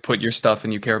where you put your stuff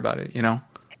and you care about it, Yeah.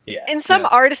 In some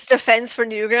artist defense for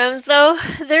Newgrounds, though,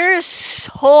 there is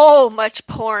so much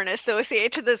porn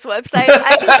associated to this website.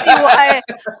 I can see why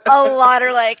a lot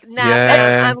are like, nah, Yeah.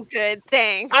 man, I'm good,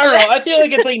 thanks. I don't know. I feel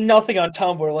like it's like nothing on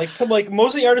Tumblr. Like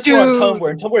most of the artists are on Dude. Tumblr,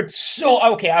 and Tumblr it's so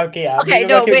okay. Yeah, Okay, I'm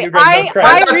no, not giving wait. Newgrounds no credit.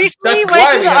 I That's- recently that's went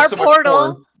why to we the have art so much portal.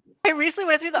 porn. I recently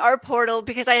went through the art portal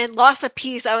because I had lost a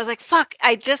piece. I was like, fuck,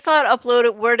 I just thought upload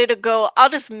it. Where did it go? I'll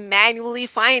just manually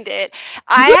find it.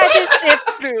 I had to sift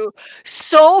through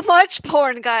so much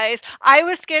porn, guys. I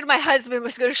was scared my husband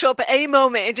was going to show up at any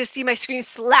moment and just see my screen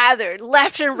slathered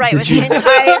left and right with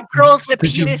hentai, girls with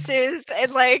Did you- penises,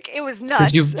 and like, it was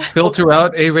nuts. Did you filter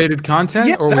out A-rated content?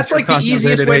 Yeah, or was that's your like the content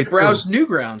easiest rated way to A2? browse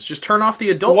Newgrounds. Just turn off the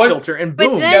adult What- filter and But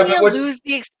boom. then Yeah, but you what's- lose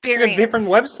the It's experience. a different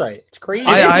website. It's crazy.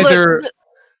 I Look, either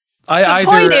the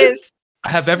point is,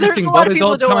 have there's everything a lot but of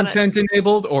people adult doing it. content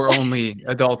enabled or only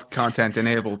adult content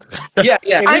enabled. Yeah.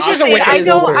 Maybe I'm it's just just a saying, way I to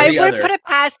know go I the would other. put it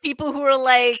past people who are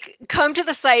like, come to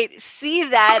the site, see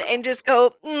that, and just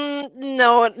go,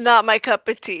 no, not my cup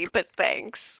of tea, but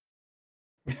thanks.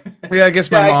 Yeah, I guess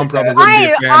my Yeah, I mom get that. probably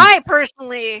wouldn't be a fan. I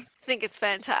personally think it's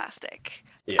fantastic.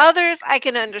 Yeah. Others, I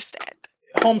can understand.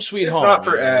 Home sweet It's home. not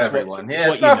for is what- everyone. is Yeah,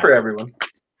 what it's you not know. for everyone.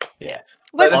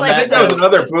 But But on I like, think that was note-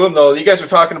 another boom, though. You guys were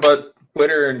talking about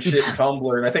Twitter and shit and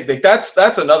Tumblr, and I think that's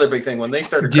another big thing when they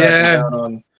started cracking Yeah. down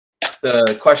on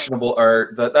the questionable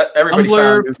art. That everybody Tumblr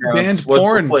found Newgrounds banned was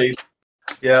porn. the place.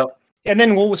 Yeah, And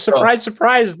then, well, surprise,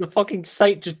 the fucking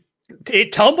site just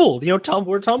it tumbled.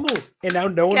 Tumblr tumbled, and now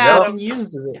no one Yeah. fucking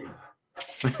uses it.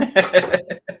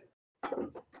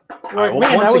 well, Man,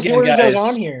 that once was the again, only reason I was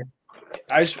guys, on here.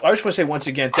 I just want to say once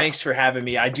again, thanks for having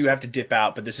me. I do have to dip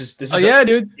out, but this is Oh yeah,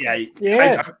 dude.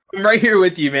 Yeah. I'm right here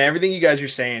with you, man. Everything you guys are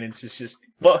saying, it's just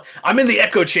well, I'm in the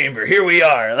echo chamber. Here we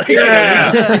are. Like,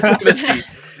 Yeah. this is what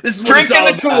it's drinking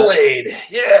all the Kool-Aid.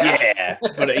 Yeah. Yeah,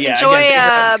 but yeah, enjoy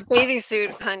again, bathing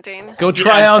suit hunting. Go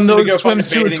try yeah, on I'm those gonna go find a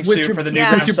swimsuits bathing with suit your, for the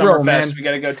Yeah. Newgrounds with your bro, man. Summerfest. We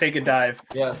got to go take a dive.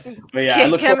 Yes. But yeah, I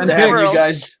look Kick forward to him having you through.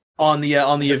 guys on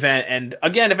the event. And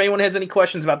again, if anyone has any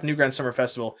questions about the Newgrounds Summer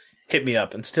Festival, hit me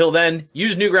up. Until then,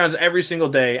 use Newgrounds every single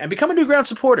day and become a Newgrounds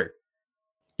supporter.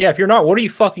 Yeah, if you're not, what are you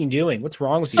fucking doing? What's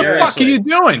wrong with you? What the fuck are you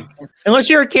doing? Unless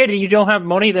you're a kid and you don't have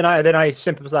money, then I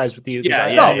sympathize with you. 'cause Yeah, I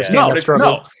yeah, understand yeah. the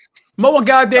struggle. Mow a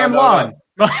goddamn No, no, no. lawn.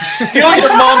 Steal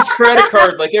your mom's credit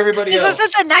card like everybody else. This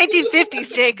is the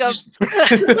 1950s, Jacob.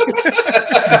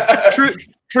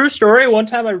 True story. One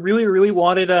time I really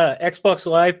wanted Xbox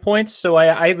Live points, so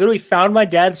I literally found my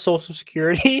dad's social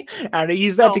security and I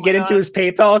used that to get into his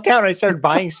PayPal account, and I started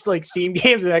buying like Steam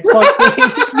games and Xbox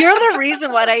games. You're the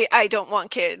reason why I don't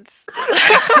want kids.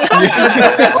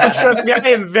 Trust me, I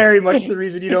am very much the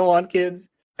reason you don't want kids.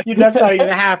 That's not even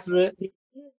half of it.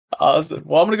 Awesome.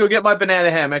 Well, I'm gonna go get my banana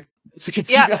hammock. So see you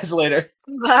guys later.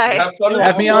 Bye. Have fun.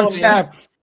 Have me on tap.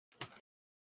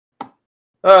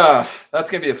 That's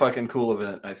gonna be a fucking cool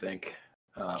event, I think.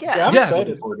 I'm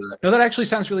excited. No, that actually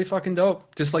sounds really fucking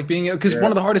dope. Just like being, because one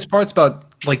of the hardest parts about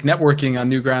like networking on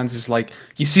Newgrounds is like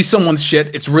you see someone's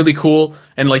shit, it's really cool,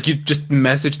 and like you just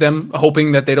message them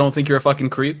hoping that they don't think you're a fucking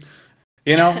creep,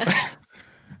 you know.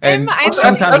 And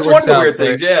sometimes that's one of the weird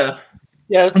things. Yeah.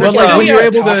 But like when you're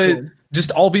able to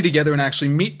just all be together and actually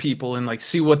meet people and like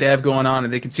see what they have going on,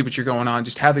 and they can see what you're going on,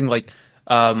 just having like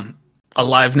a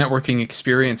live networking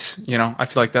experience, you know, I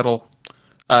feel like that'll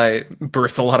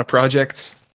birth a lot of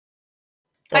projects.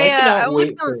 I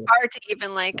always feel inspired to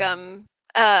even like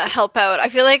help out. I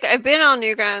feel like I've been on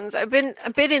Newgrounds. I've been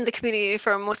in the community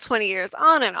for almost 20 years,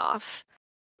 on and off.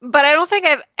 But I don't think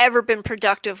I've ever been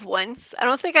productive once. I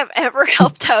don't think I've ever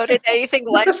helped out in anything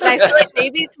once. And I feel like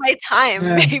maybe it's my time.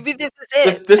 Yeah. Maybe this is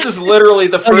it. This is literally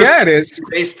the first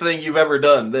based thing you've ever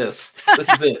done. This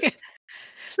is it.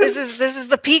 This is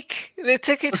the peak. It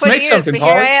took you 20 years, but here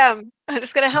I am. I'm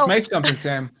just gonna help. Let's make something,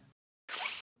 Sam.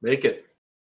 Make it.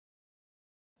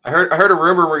 I heard a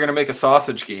rumor we're gonna make a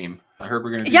sausage game. I heard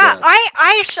we're gonna do that.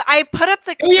 I put up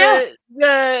the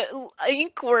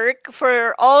ink work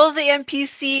for all of the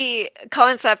NPC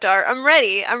concept art. I'm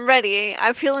ready.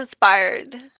 I feel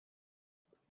inspired.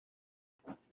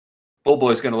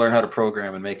 Bullboy's gonna learn how to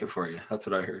program and make it for you. That's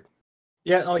what I heard.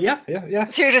 Yeah. Oh yeah.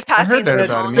 So you're just passing that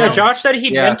about him. Yeah, Josh said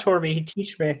he'd mentor me. He'd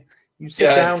teach me. You sit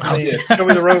down with me, show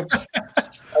me the ropes.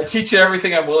 I teach you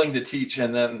everything I'm willing to teach,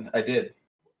 and then I did.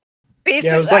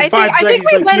 Basically, it was like I think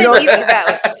we went an easy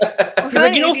route. He's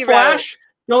like, you know, Flash,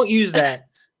 don't use that.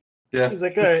 Yeah. He's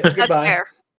like, all right, goodbye. That's fair.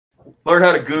 Learn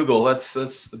how to Google. That's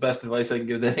the best advice I can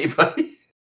give to anybody.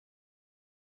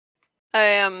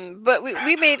 But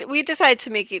we decided to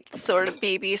make it sort of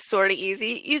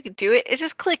easy. You could do it. It's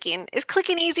just clicking. Is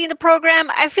clicking easy in the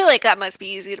program? I feel like that must be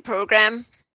easy to program.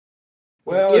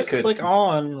 Well, if you click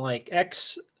on like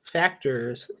X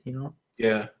factors, you know.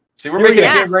 Yeah. See, we're making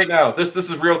a game right now. This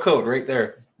is real code right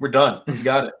there. We're done. We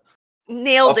got it.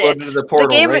 Nailed it. Uploaded to the portal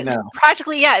game right is now.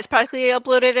 it's practically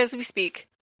uploaded as we speak.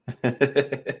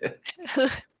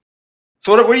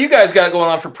 So what do you guys got going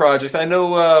on for projects? I know,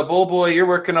 Bullboy, you're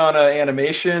working on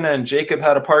animation, and Jacob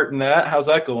had a part in that. How's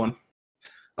that going?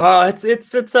 It's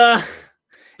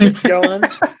going.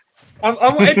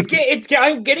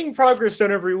 I'm getting progress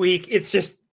done every week. It's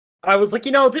just, I was like,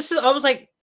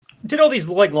 did all these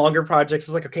like longer projects.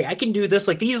 It's like, okay, I can do this.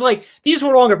 Like these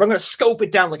were longer, but I'm gonna scope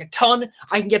it down like a ton.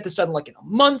 I can get this done like in a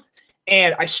month.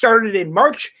 And I started in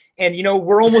March, and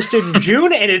we're almost in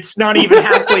June, and it's not even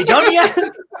halfway done yet.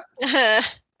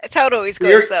 That's how it always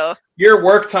goes, though. Your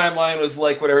work timeline was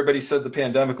like what everybody said the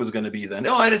pandemic was going to be then.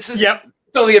 Oh, and it's only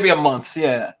going to be a month.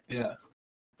 Yeah.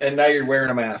 And now you're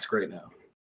wearing a mask right now.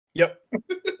 Yep.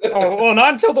 Oh, well,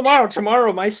 not until tomorrow.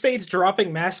 Tomorrow, my state's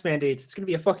dropping mask mandates. It's going to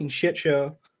be a fucking shit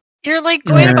show. You're like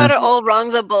going about it all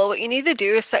wrong, though, Bull. What you need to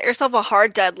do is set yourself a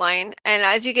hard deadline, and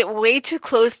as you get way too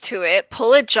close to it,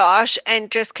 pull a Josh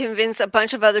and just convince a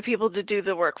bunch of other people to do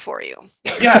the work for you.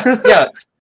 Yes.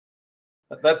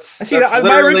 That's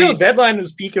my original deadline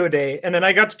was Pico Day, and then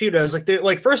I got to Pico Day. I was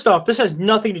like, first off, this has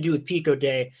nothing to do with Pico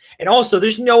Day, and also,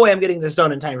 there's no way I'm getting this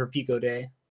done in time for Pico Day.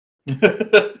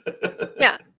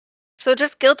 Yeah. So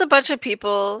just guilt a bunch of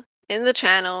people in the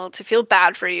channel to feel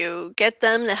bad for you, get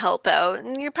them to help out,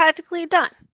 and you're practically done.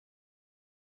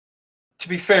 To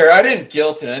be fair, I didn't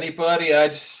guilt anybody. I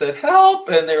just said help,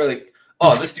 and they were like,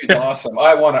 "Oh, this dude's awesome.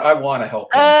 I want to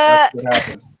help him." That's what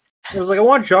happened. It was like, I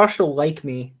want Josh to like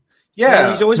me.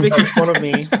 Yeah, he's always making fun of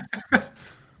me.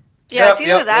 Yeah, it's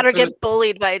either that or get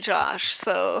bullied by Josh.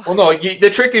 So. Well, no. The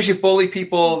trick is you bully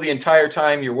people the entire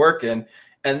time you're working,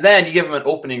 and then you give them an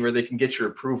opening where they can get your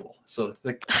approval. So it's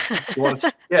like,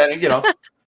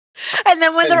 And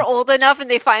then when they're old enough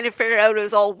and they finally figure out it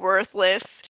was all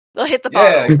worthless, they'll hit the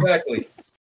bottom. Yeah, exactly.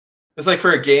 It's like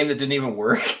for a game that didn't even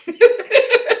work.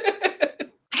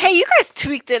 Hey, you guys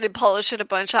tweaked it and polished it a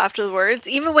bunch afterwards.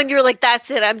 Even when you're like, that's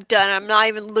it, I'm done. I'm not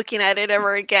even looking at it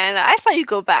ever again. I saw you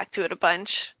go back to it a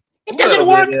bunch. It doesn't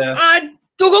work on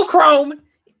Google Chrome.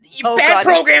 Bad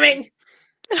programming.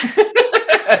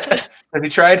 Have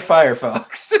you tried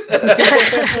Firefox?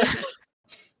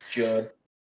 Judd.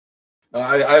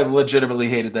 I legitimately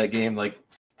hated that game like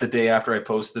the day after I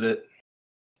posted it.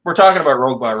 We're talking about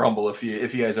Rogue by Rumble if you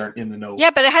guys aren't in the know.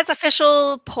 Yeah, but it has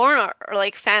official porn art or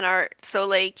like fan art. So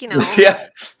like, Yeah.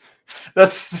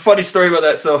 That's a funny story about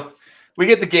that. So we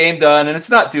get the game done and it's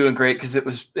not doing great because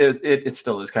it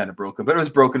still is kind of broken, but it was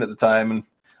broken at the time. And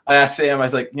I asked Sam, I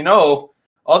was like,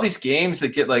 all these games that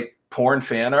get like porn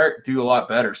fan art do a lot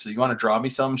better. So you want to draw me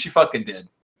some? She fucking did.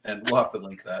 And we'll have to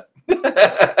link that.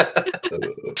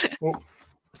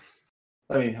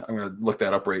 I'm gonna look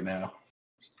that up right now.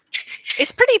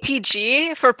 It's pretty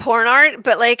PG for porn art,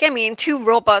 but like, I mean, two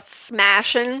robots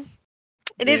smashing.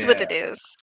 It is what it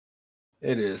is.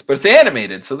 It is, but it's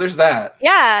animated, so there's that.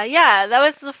 Yeah. That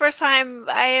was the first time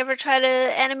I ever tried to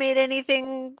animate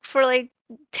anything for like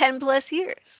 10 plus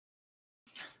years.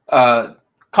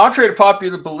 Contrary to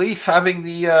popular belief, having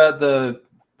the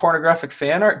pornographic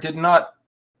fan art did not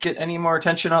get any more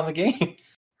attention on the game.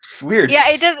 It's weird. Yeah,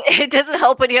 it doesn't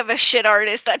help when you have a shit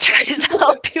artist that tries to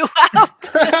help you out.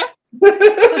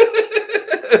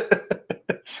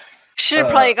 Should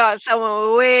probably got someone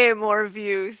with way more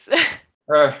views.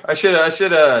 I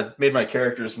should have made my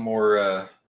characters more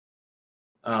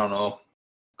I don't know,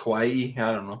 kawaii.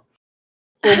 I don't know,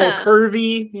 a little more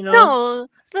curvy. No,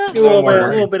 a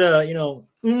little bit of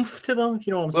oomph to them. If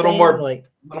you know what I'm saying? More, like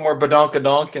a little more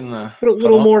badonkadonk in the. A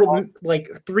little more like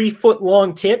 3 foot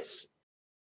long tits.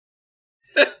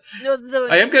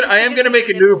 I am gonna make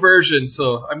a new version.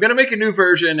 So I'm gonna make a new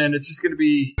version, and it's just gonna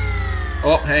be.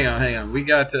 Oh, hang on. We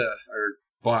got our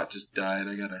bot just died.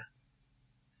 I gotta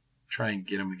try and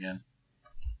get him again.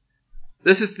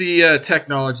 This is the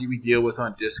technology we deal with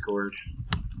on Discord.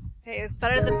 Hey, it's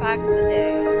better than back in the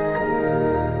day.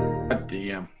 God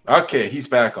damn. Okay, he's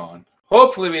back on.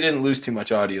 Hopefully, we didn't lose too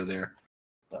much audio there,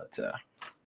 but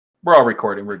we're all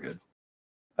recording. We're good.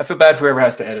 I feel bad for whoever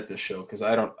has to edit this show because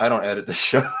I don't edit this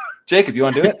show. Jacob, you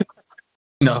want to do it?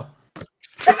 No.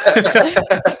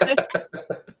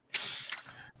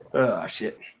 Oh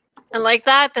shit. And like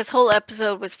that, this whole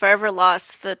episode was forever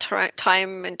lost to the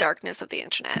time and darkness of the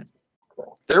internet.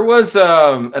 There was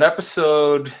an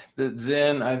episode that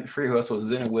Zen, I forget who else was,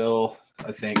 Zen and Will,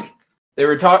 I think. They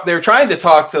were trying to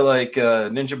talk to like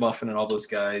Ninja Muffin and all those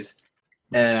guys,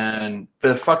 and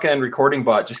the fucking recording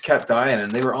bot just kept dying,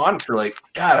 and they were on for like,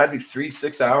 God, I'd be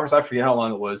 3-6 hours. I forget how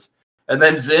long it was. And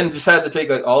then Zen just had to take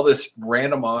like all this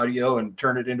random audio and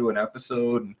turn it into an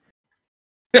episode. And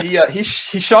he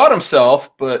shot himself,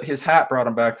 but his hat brought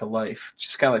him back to life.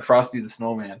 Just kind of like Frosty the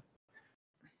Snowman.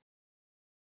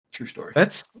 True story.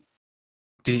 That's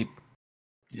deep.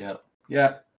 Yeah.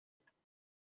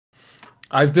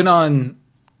 I've been on.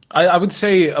 I would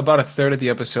say about a third of the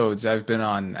episodes I've been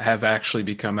on have actually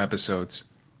become episodes.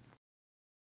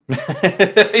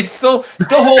 He's still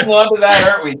holding on to that,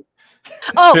 aren't we?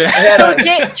 Oh,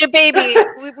 so baby,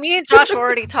 me and Josh were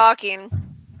already talking,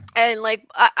 and like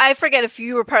I forget if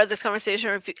you were part of this conversation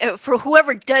or if, for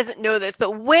whoever doesn't know this,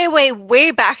 but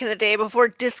way back in the day, before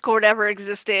Discord ever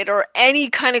existed or any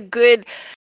kind of good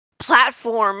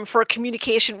platform for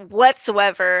communication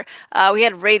whatsoever, we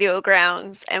had Radio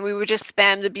Grounds, and we would just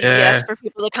spam the BBS for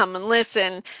people to come and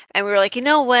listen. And we were like, you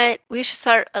know what? We should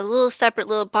start a separate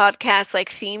little podcast,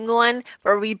 like themed one,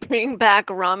 where we bring back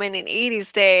Ramen in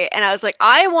 80s Day. And I was like,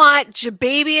 I want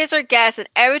Jababy as our guest, and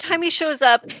every time he shows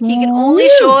up, he can only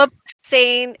show up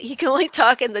saying he can only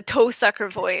talk in the toe sucker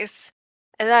voice,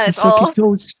 and that is all.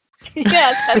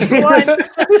 Yeah, that's the one.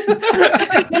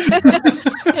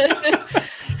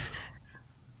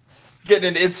 Getting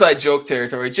into inside joke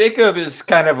territory. Jacob is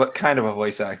kind of a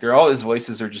voice actor. All his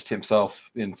voices are just himself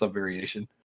in some variation.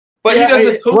 But he does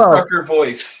a toe sucker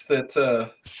voice that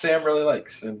Sam really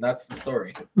likes, and that's the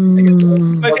story.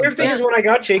 My favorite thing is when I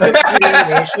got Jacob to the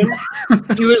animation,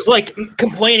 he was like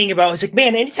complaining about. He's like,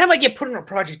 "Man, anytime I get put in a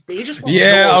project, they just want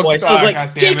a voice." I was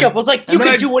like, "Jacob, I was like, you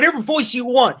can do whatever voice you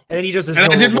want," and then he does his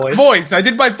normal voice. I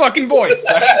did my fucking voice.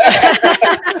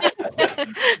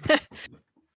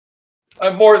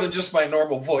 I'm more than just my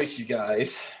normal voice, you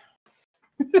guys.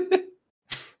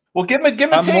 Well, give him a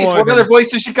taste. What other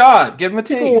voices you got? Give him a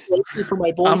taste. For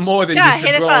my voice. I'm more than just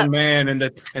a grown man in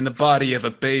the body of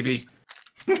a baby.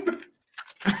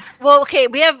 Well, okay,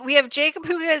 we have Jacob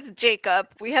who has Jacob.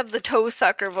 We have the toe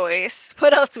sucker voice.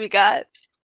 What else we got?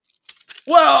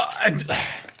 Well,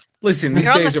 listen,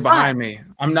 these days are behind me.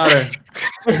 I'm not a.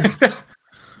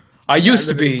 I used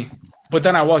to be, but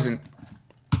then I wasn't.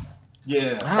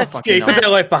 Yeah, put that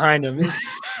life behind him.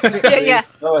 Yeah.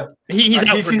 He's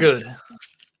out for good.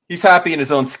 He's happy in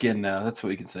his own skin now. That's what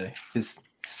we can say. His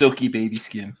silky baby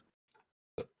skin.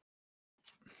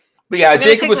 But yeah,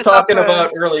 Jacob was talking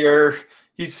about earlier.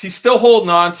 He's still holding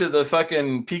on to the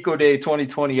fucking Pico Day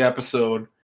 2020 episode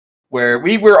where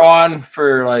we were on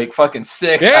for like fucking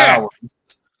 6 hours,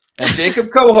 and Jacob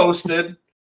co-hosted.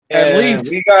 At And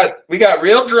least we got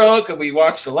real drunk, and we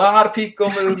watched a lot of Pico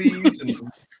movies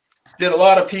and did a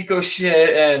lot of Pico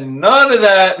shit, and none of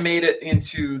that made it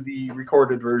into the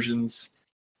recorded versions.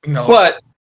 no. But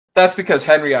that's because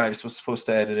Henry Ives was supposed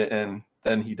to edit it, and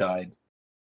then he died.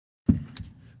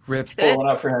 Rip. Pour one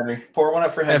up for Henry. Pour one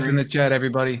up for F in Henry. the chat,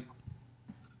 everybody.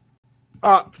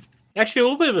 Actually, a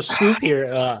little bit of a scoop here.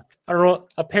 I don't know.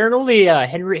 Apparently,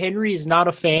 Henry is not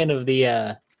a fan of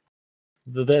the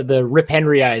Rip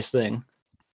Henry Eyes thing.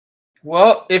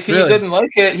 Well, if he Really? didn't like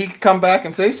it, he could come back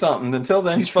and say something. Until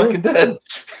then, he's That's true. fucking dead.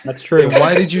 That's true. Hey,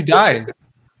 why did you die?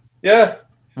 Yeah,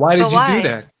 Why did But you why? do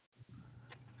that?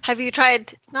 Have you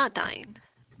tried not dying?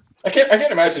 I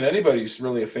can't imagine anybody's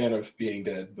really a fan of being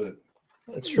dead, but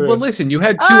That's true. Well, listen, you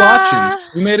had two Ah.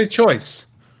 options. You made a choice.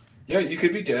 yeah, you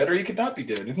could be dead or you could not be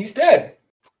dead, and he's dead.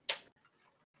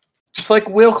 Just like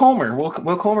Will Comer. Will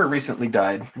Comer recently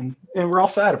died, and we're all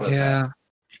sad about that. Yeah.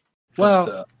 But,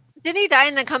 Well, Didn't he die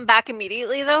and then come back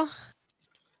immediately though?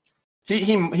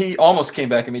 he almost came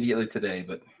back immediately today,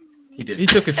 but he he didn't.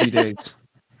 took a few days.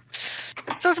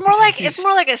 So it's more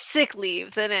like a sick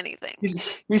leave than anything.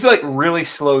 He's like really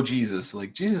slow Jesus.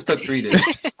 Like Jesus took 3 days.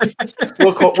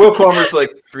 Will Comer's like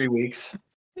 3 weeks.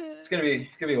 It's gonna be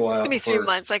a while. It's gonna be 3 before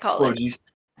months, I call Slow it. Jesus-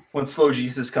 when Slow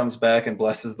Jesus comes back and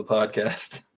blesses the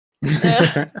podcast.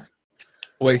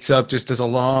 Wakes up just as a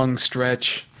long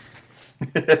stretch.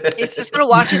 He's just gonna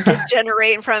watch it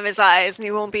degenerate in front of his eyes, and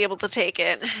he won't be able to take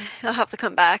it. He'll have to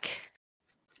come back.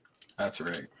 That's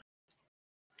right.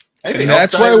 And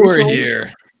that's why we're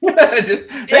here.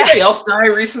 Did anybody else die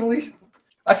recently?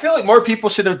 I feel like more people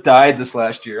should have died this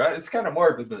last year. It's kind of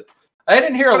morbid, but I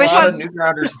didn't hear a wish lot I- of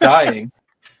Newgrounders dying.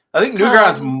 I think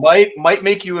Newgrounds might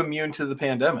make you immune to the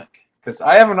pandemic, because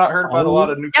I have not heard about a lot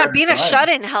of Newgrounders Yeah, being a dying.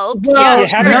 shut-in helped. Well,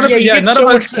 yeah, none of, you get none so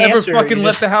of much us ever cancer, fucking you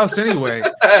left just- the house anyway.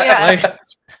 Yeah. Like,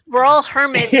 We're all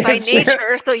hermits by Yes.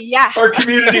 nature, so yeah. Our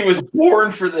community was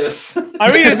born for this. I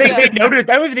don't even think they noticed.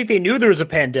 I don't even think they knew there was a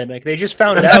pandemic. They just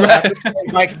found out after,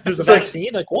 like there's a vaccine.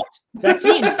 Like what?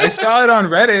 Vaccine? I saw it on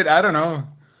Reddit. I don't know.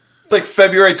 It's like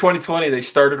February 2020. They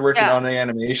started working Yeah. on the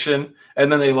animation, and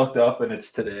then they looked up, and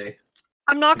it's today.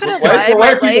 I'm not gonna Why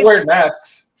lie, are people wearing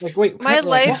masks? Like wait, my like,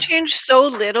 life what? changed so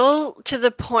little to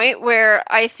the point where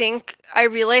I think I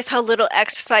realized how little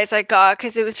exercise I got,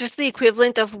 because it was just the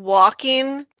equivalent of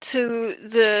walking to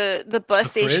the bus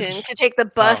The station fridge? to take the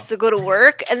bus to go to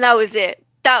work, and that was it.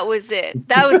 That was it.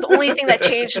 That was the only thing that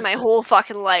changed in my whole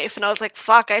fucking life. And I was like,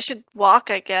 fuck, I should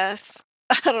walk, I guess.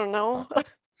 I don't know.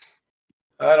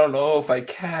 I don't know if I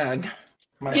can.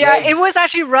 My Yeah, it legs- was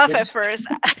actually rough at Yes. first.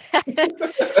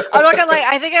 I'm not gonna lie,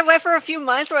 I think I went for a few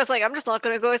months where I was like, I'm just not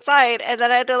gonna go outside, and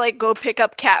then I had to like go pick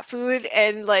up cat food,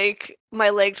 and like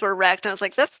my legs were wrecked, and I was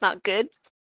like, that's not good.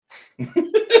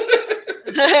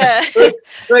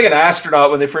 like an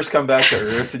astronaut when they first come back to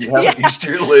Earth, and you haven't Yeah. used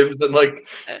your limbs in like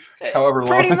however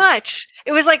long. Pretty much.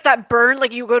 It was like that burn,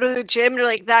 like you go to the gym and you're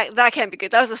like, that can't be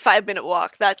good. That was a 5-minute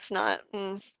walk. That's not.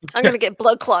 I'm gonna get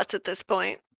blood clots at this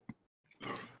point.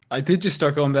 I did just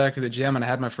start going back to the gym, and I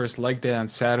had my first leg day on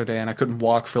Saturday, and I couldn't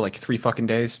walk for like 3 fucking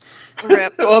days.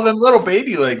 Rip. Well, them little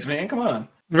baby legs, man. Come on.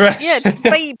 Right. Yeah,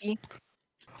 baby.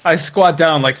 I squat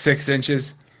down like 6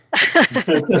 inches.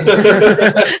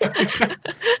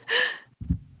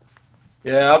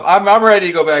 Yeah, I'm ready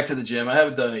to go back to the gym. I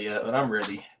haven't done it yet, but I'm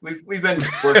ready. We've been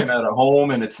working out at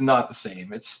home, and it's not the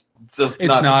same. It's just It's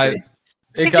not. not. The same.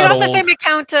 It It's got not old.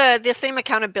 the same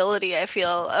accountability. I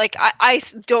feel like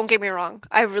don't get me wrong.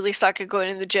 I really suck at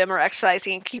going to the gym or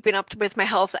exercising and keeping up with my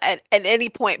health at any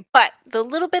point. But the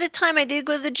little bit of time I did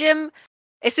go to the gym,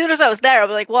 as soon as I was there, I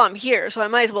was like, well, I'm here, so I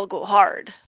might as well go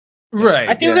hard. Right.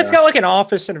 I think that's got like an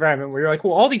office environment where you're like,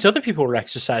 well, all these other people are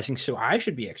exercising, so I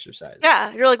should be exercising.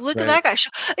 Yeah, you're like, look Right. at that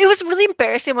guy. It was really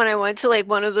embarrassing when I went to like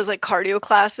one of those like cardio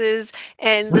classes,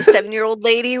 and the 7-year-old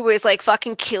lady was like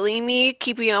fucking killing me,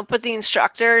 keeping up with the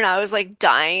instructor, and I was like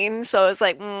dying. So I was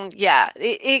like, yeah,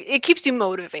 it keeps you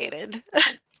motivated.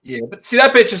 Yeah, but see,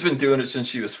 that bitch has been doing it since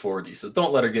she was 40. So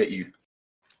don't let her get you.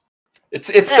 It's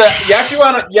the you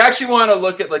actually want to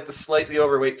look at like the slightly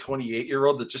overweight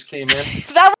 28-year-old that just came in.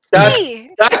 That was That's-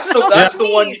 me. That's That the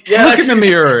was one. me. Yeah, Look in the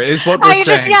mirror is what we're I just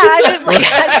saying. I just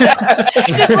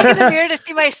look in the mirror to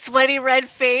see my sweaty red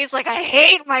face. Like I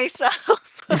hate myself.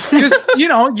 Just,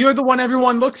 you're the one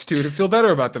everyone looks to feel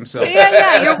better about themselves.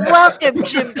 Yeah, you're welcome,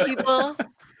 gym people.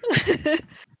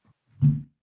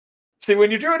 See,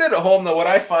 when you're doing it at home, though, what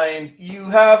I find, you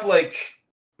have like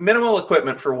minimal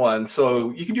equipment for one, so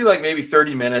you can do like maybe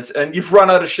 30 minutes, and you've run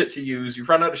out of shit to use. You've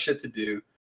run out of shit to do.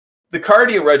 The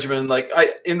cardio regimen, like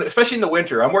especially in the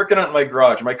winter, I'm working out in my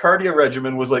garage. My cardio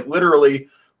regimen was like literally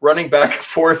running back and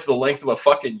forth the length of a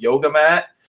fucking yoga mat,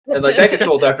 and like that gets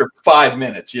old after 5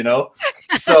 minutes, you know.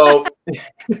 So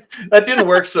that didn't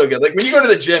work so good. Like when you go to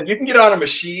the gym, you can get on a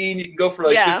machine, you can go for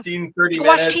like 15, 30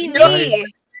 minutes. Watch TV.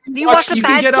 You watch a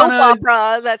bad soap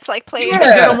opera that's like playing. You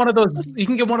can get on one of those. You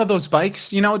can get one of those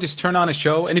bikes. You know, just turn on a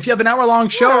show, and if you have an hour-long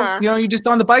show, you know, you just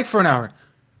on the bike for an hour.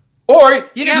 Or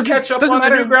you just catch up on the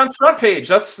Newgrounds front page.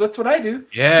 That's what I do.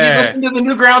 Yeah. You listen to the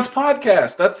Newgrounds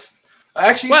podcast. I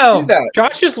actually used to do that.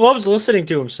 Josh just loves listening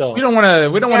to himself. We don't want to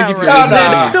give you reason. You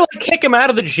have to kick him out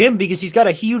of the gym because he's got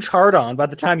a huge hard on by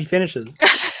the time he finishes.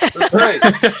 That's right.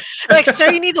 Like, sir,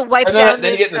 you need to wipe down.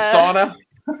 Then you get in the sauna.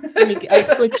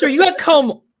 Like, sir, you got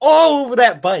cum all over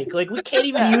that bike. Like, we can't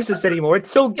even use this anymore.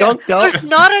 It's so gunked up. There's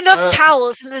not enough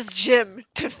towels in this gym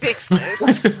to fix this.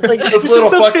 Like, this is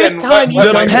the fifth time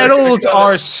the pedals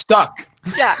are stuck.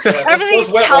 Yeah, everything's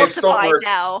calcified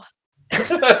now.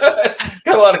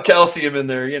 Got a lot of calcium in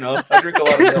there, you know. I drink a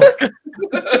lot of milk.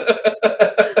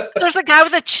 There's a guy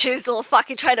with a chisel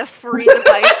fucking trying to free the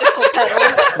bicycle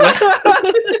pedals.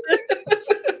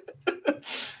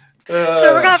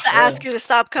 So we're gonna have to ask you to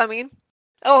stop coming.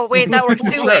 Oh wait, that works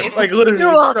two ways. Like literally.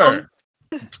 You're welcome.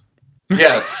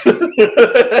 Yes.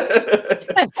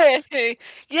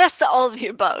 Yes to all of the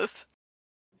above.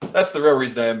 That's the real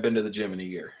reason I haven't been to the gym in a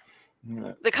year.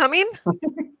 The coming?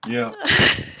 Yeah.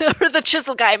 Or the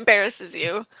chisel guy embarrasses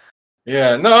you.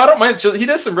 Yeah, no, I don't mind. He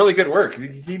does some really good work.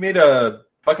 He made a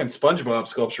fucking SpongeBob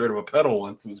sculpture out of a pedal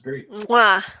once. It was great.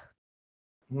 Mwah.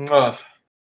 Mwah.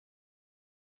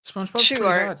 SpongeBob's pretty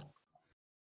Sure. hot.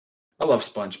 I love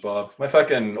SpongeBob. My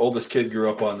fucking oldest kid grew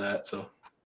up on that, so.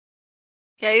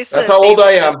 Yeah, he's that's how old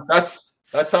I am. That's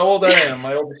how old I am.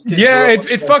 My oldest kid. Yeah,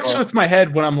 it fucks with my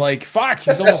head when I'm like, fuck,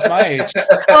 he's almost my age.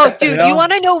 Oh, dude, you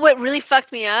want to know what really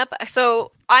fucked me up?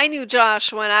 So I knew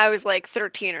Josh when I was like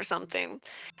 13 or something.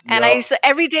 And I used to,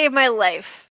 every day of my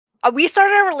life, we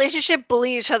started our relationship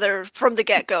bullying each other from the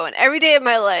get-go. And every day of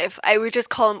my life, I would just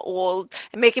call him old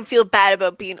and make him feel bad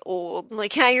about being old. I'm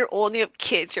like, yeah, you're old and you have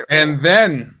kids. You're and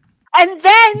old. And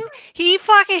then he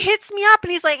fucking hits me up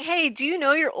and he's like, hey, do you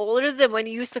know you're older than when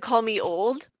you used to call me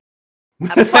old?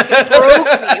 That fucking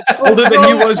broke me. Older than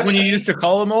he was when you used to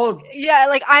call him old? Yeah,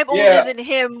 like I'm older than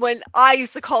him when I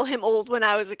used to call him old when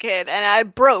I was a kid. And I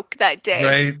broke that day.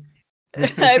 Right.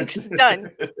 I'm just done.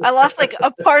 I lost like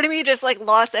a part of me just like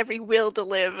lost every will to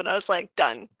live. And I was like,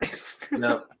 done.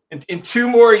 No. In 2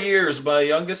 more years, my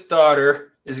youngest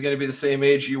daughter is going to be the same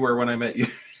age you were when I met you.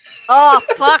 Oh,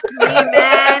 fuck me,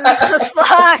 man.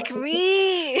 Fuck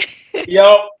me.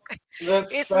 Yep.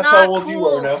 That's how old you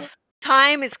are now.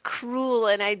 Time is cruel,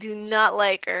 and I do not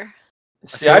like her.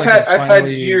 See, I've had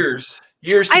years.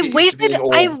 I wasted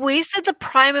the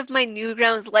prime of my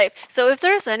Newgrounds life. So if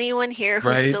there's anyone here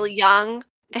who's still young,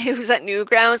 who's at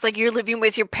Newgrounds, like you're living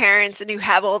with your parents and you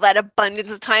have all that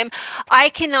abundance of time, I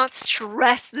cannot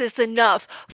stress this enough.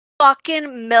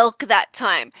 Fucking milk that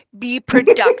time. Be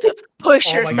productive.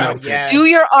 Push yourself. God, yes. Do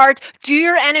your art. Do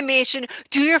your animation.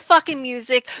 Do your fucking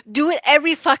music. Do it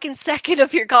every fucking second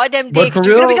of your goddamn day. Because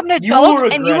you're gonna become an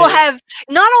adult, and you will have.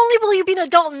 Not only will you be an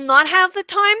adult and not have the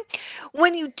time,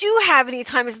 when you do have any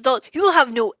time as an adult, you will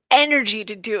have no energy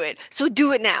to do it. So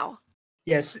do it now.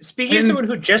 Yes. Speaking of someone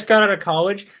who just got out of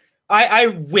college, I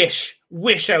wish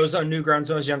I was on Newgrounds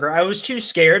when I was younger. I was too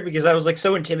scared because I was like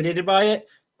so intimidated by it.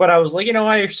 But I was like, you know,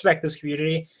 I respect this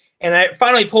community. And I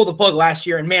finally pulled the plug last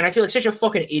year. And man, I feel like such a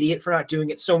fucking idiot for not doing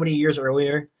it so many years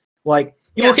earlier. Like,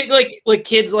 you look at like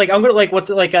kids, like I'm gonna like what's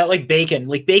it like Bacon.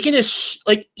 Like Bacon is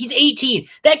like he's 18.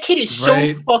 That kid is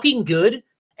so fucking good.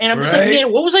 And I'm just like,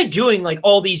 man, what was I doing like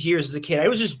all these years as a kid? I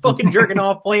was just fucking jerking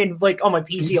off playing like on my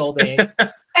PC all day.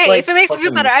 Hey, like, if it makes you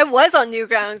feel better, I was on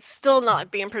Newgrounds, still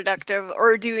not being productive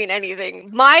or doing anything.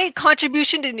 My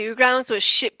contribution to Newgrounds was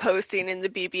shit posting in the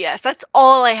BBS. That's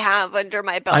all I have under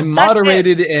my belt. I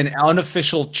moderated an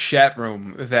unofficial chat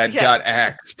room that got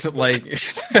axed. Like,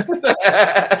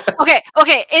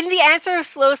 okay. In the answer of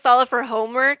Slow Stala for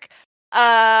homework,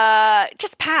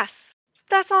 just pass.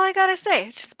 That's all I gotta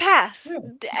say. Just pass.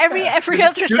 Every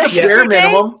other second. Bare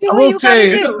minimum. I will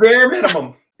say bare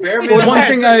minimum. One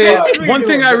thing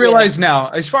I realize now,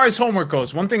 as far as homework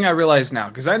goes, one thing I realize now,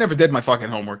 because I never did my fucking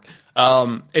homework,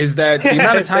 is that the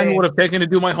amount of time it would have taken to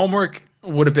do my homework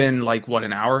would have been like what,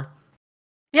 an hour?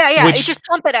 Yeah. You just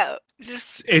pump it out.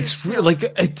 It's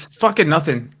fucking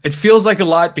nothing. It feels like a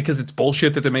lot because it's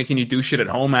bullshit that they're making you do shit at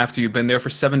home after you've been there for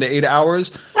 7 to 8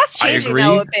 hours. That's changing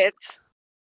now a bit.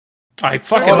 I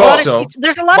fucking There's a hope lot of so.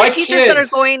 there's a lot My of teachers that are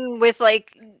kids- going with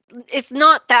like, it's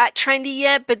not that trendy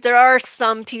yet, but there are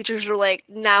some teachers who are like,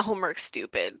 nah, homework's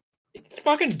stupid. It's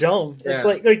fucking dumb. Yeah. It's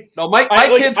like No, my I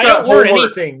kids I got don't learn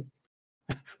homework. anything.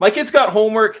 My kids got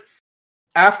homework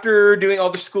after doing all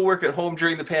their schoolwork at home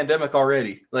during the pandemic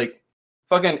already. Like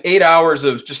fucking 8 hours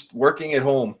of just working at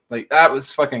home. Like that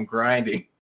was fucking grinding.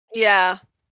 Yeah.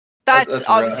 That's That's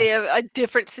rough. obviously a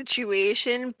different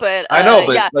situation, but I know,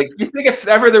 but yeah. like you think if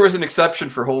ever there was an exception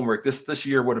for homework, this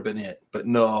year would have been it. But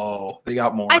no, they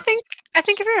got more. I think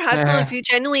if you're in high school, Yeah. if you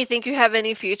genuinely think you have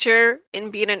any future in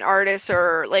being an artist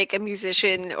or like a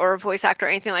musician or a voice actor or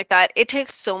anything like that, it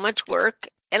takes so much work,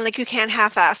 and like you can't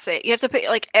half-ass it. You have to put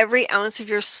like every ounce of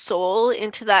your soul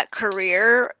into that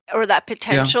career or that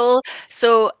potential.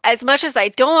 So as much as I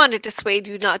don't want to dissuade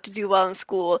you not to do well in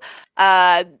school,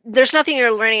 there's nothing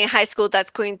you're learning in high school that's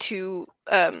going to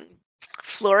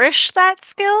flourish that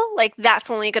skill. Like that's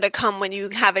only going to come when you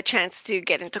have a chance to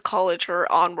get into college or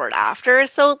onward after.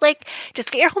 So like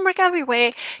just get your homework out of your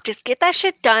way, just get that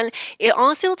shit done. It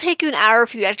honestly will take you an hour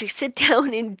if you actually sit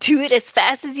down and do it as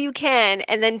fast as you can,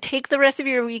 and then take the rest of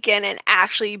your weekend and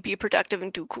actually be productive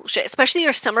and do cool shit, especially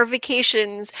your summer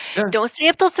vacations. Yeah. Don't stay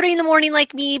up till 3 a.m.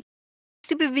 like me,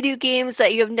 stupid video games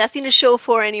that you have nothing to show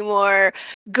for anymore.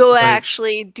 Go Right.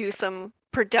 actually do some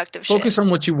productive shit. Focus on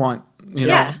what you want. You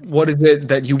know, Yeah. what is it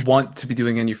that you want to be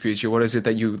doing in your future? What is it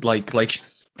that you like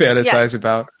fantasize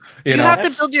about? You know, have to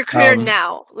build your career um,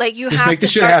 now. Like you just have make to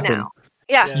the shit start happen. now.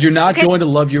 Yeah. Yeah. You're not Okay. going to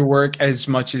love your work as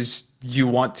much as you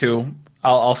want to.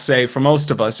 I'll say for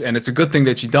most of us, and it's a good thing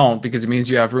that you don't, because it means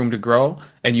you have room to grow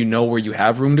and you know where you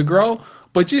have room to grow.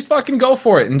 But just fucking go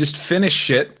for it and just finish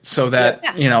shit so that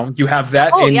Yeah. you know you have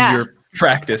that Oh, in yeah. your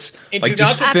practice. And Like do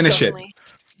not just finish it. Absolutely.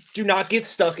 Do not get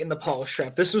stuck in the polish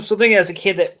trap. This was something as a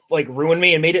kid that like ruined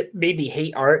me and made me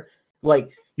hate art. Like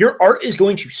your art is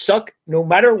going to suck no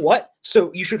matter what.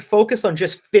 So you should focus on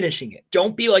just finishing it.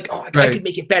 Don't be like, oh, I Right. could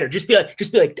make it better. Just be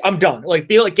like, I'm done. Like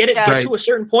be like, get Yeah. get Right. to a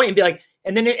certain point and be like,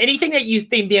 and then anything that you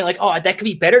think being like, oh, that could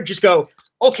be better, just go,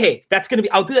 okay, that's gonna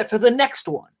be. I'll do that for the next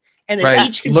one. And then Right.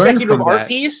 each Learn consecutive from art that.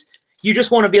 piece, you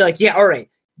just want to be like, yeah, all right.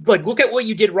 Like look at what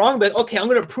you did wrong, but okay, I'm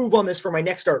gonna improve on this for my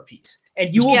next art piece.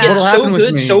 And you will Yeah. get What'll so happen with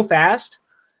good me- so fast.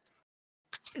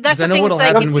 That's I the know thing. what'll Is like,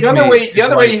 happen if with The other me way, the is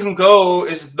other way like- you can go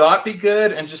is not be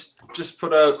good and just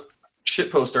put out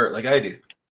shitpost art like I do.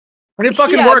 And it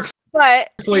fucking Yeah. works. but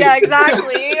Honestly. yeah,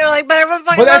 exactly. You're like, but everyone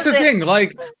fucking But that's loves the it. thing.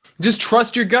 Like, just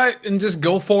trust your gut and just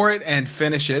go for it and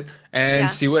finish it and Yeah.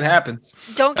 see what happens.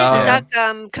 Don't get Um,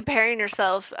 stuck comparing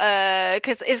yourself,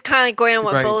 because it's kind of like going on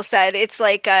what Right. Bull said. It's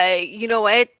like, you know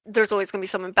what? There's always gonna be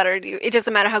someone better than you. It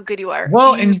doesn't matter how good you are.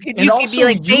 Well, you and- could, and you could also be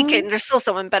like you- bacon. There's still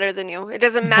someone better than you. It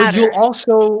doesn't But matter. you'll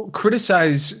also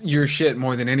criticize your shit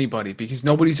more than anybody because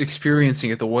nobody's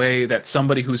experiencing it the way that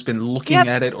somebody who's been looking Yep.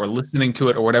 at it or listening to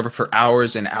it or whatever for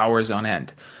hours and hours on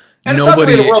end. And it's not the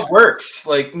way the world works.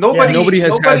 Like nobody, nobody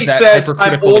has had that says I'm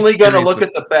hypercritical only going to experience look with-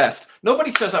 at the best.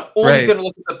 Nobody says I'm only Right. going to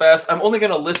look at the best. I'm only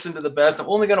going to listen to the best. I'm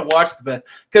only going to watch the best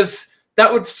because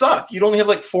that would suck. You'd only have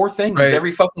like 4 things Right.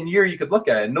 every fucking year you could look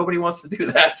at, and nobody wants to do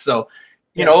that. So,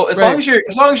 you know, as long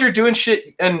as you're doing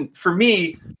shit, and for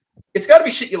me, it's got to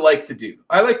be shit you like to do.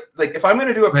 I like if I'm going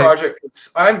to do a Right. project,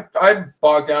 I'm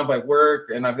bogged down by work,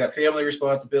 and I've got family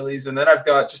responsibilities, and then I've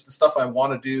got just the stuff I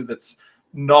want to do that's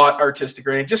not artistic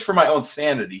or anything, just for my own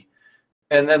sanity.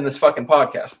 And then this fucking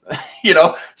podcast, you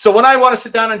know? So when I want to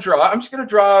sit down and draw, I'm just going to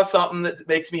draw something that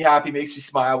makes me happy, makes me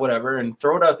smile, whatever, and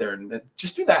throw it out there and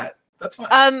just do that. That's fine.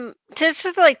 To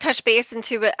just like touch base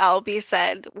into what Albie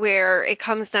said, where it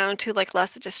comes down to like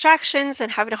less distractions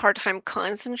and having a hard time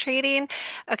concentrating.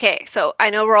 Okay, so I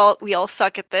know we all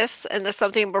suck at this, and that's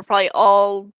something we're probably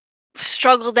all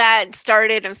struggled at and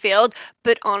started and failed,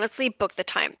 but honestly, book the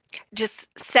time. Just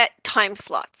set time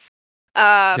slots.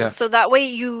 So that way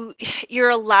you're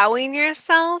allowing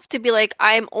yourself to be like,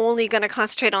 I'm only going to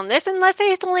concentrate on this, and let's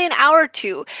say it's only an hour or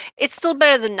two. It's still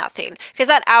better than nothing, because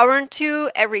that hour or two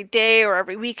every day or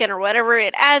every weekend or whatever,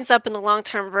 it adds up in the long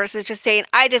term versus just saying,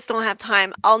 I just don't have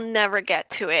time, I'll never get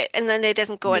to it, and then it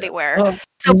doesn't go anywhere.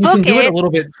 So and you book can do it it. a little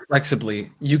bit flexibly.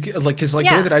 You can, because the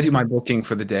Yeah. way that I do my booking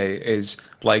for the day is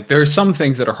like there are some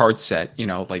things that are hard set, you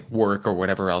know, like work or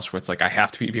whatever else, where it's like I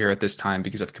have to be here at this time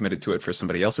because I've committed to it for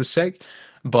somebody else's sake.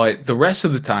 But the rest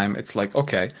of the time, it's like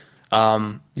okay,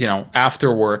 you know,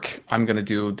 after work, I'm gonna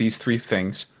do these 3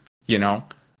 things, you know,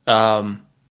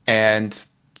 and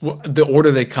the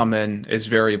order they come in is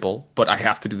variable, but I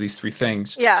have to do these 3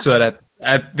 things. Yeah. So that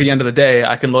at the end of the day,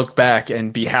 I can look back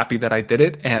and be happy that I did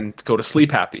it and go to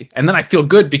sleep happy. And then I feel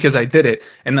good because I did it,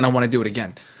 and then I want to do it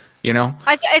again. you know?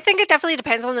 I think it definitely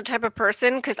depends on the type of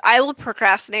person because I will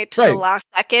procrastinate to the Right. last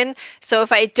second. So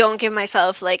if I don't give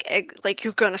myself like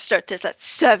you're gonna start this at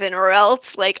 7 or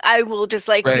else, like I will just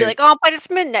like be Right. like, oh, but it's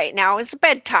midnight now, it's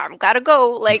bedtime, gotta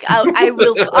go. Like I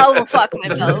will fuck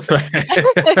myself.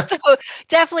 So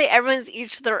definitely everyone's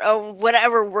each their own,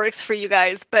 whatever works for you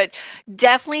guys, but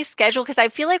definitely schedule because I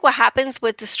feel like what happens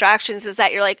with distractions is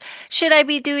that you're like, should I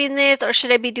be doing this or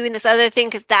should I be doing this other thing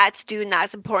because that's doing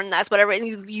that's important, that's whatever,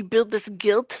 and you build this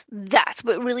guilt. That's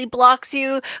what really blocks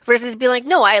you versus being like,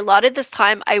 no, I allotted this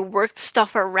time, I worked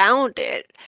stuff around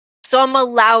it, so I'm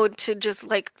allowed to just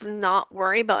like not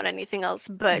worry about anything else.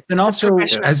 But And the also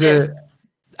progression of as this.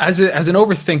 as an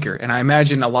overthinker, and I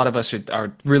imagine a lot of us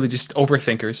are really just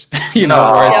overthinkers, you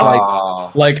know, where it's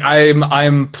No. like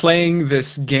I'm playing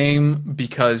this game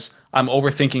because I'm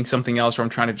overthinking something else, or I'm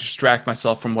trying to distract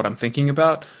myself from what I'm thinking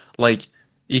about. Like,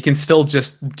 you can still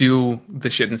just do the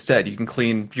shit instead. You can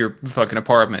clean your fucking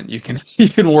apartment. You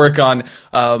can work on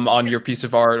your piece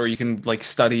of art, or you can like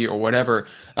study or whatever,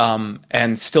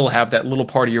 and still have that little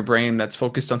part of your brain that's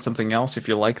focused on something else if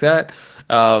you like that.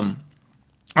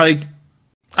 Like,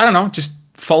 I don't know, just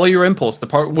follow your impulse. The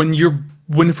part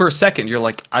when for a second you're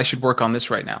like, I should work on this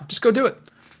right now. Just go do it.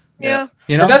 Yeah.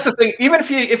 You know? But that's the thing. Even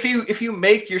if you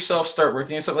make yourself start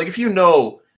working on something, like if you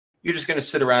know you're just gonna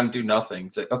sit around and do nothing,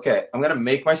 it's like, okay, I'm gonna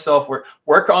make myself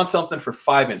work on something for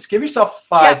 5 minutes. Give yourself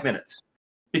 5 minutes.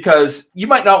 Because you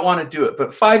might not want to do it,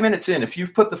 but 5 minutes in, if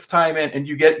you've put the time in and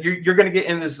you're gonna get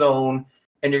in the zone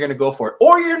and you're gonna go for it.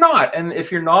 Or you're not. And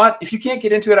if you can't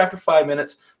get into it after 5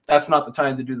 minutes, that's not the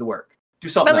time to do the work. Do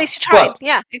something But at else. least you tried.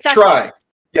 Yeah, exactly. Try.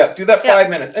 Yeah, do that 5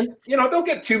 minutes. And don't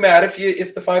get too mad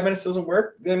if the 5 minutes doesn't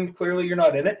work, then clearly you're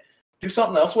not in it. Do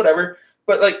something else, whatever.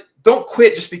 But like, don't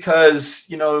quit just because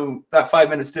that 5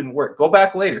 minutes didn't work. Go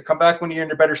back later. Come back when you're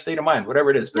in a better state of mind,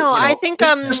 whatever it is. But, No, I think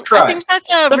just try. I think that's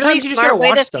a Sometimes really you just smart gotta way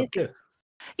watch to stuff think. too.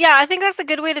 Yeah, I think that's a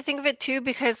good way to think of it too,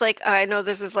 because like I know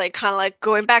this is like kind of like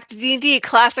going back to D&D,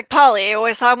 classic Polly. I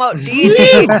always talk about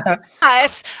D&D.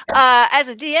 But as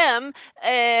a DM,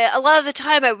 a lot of the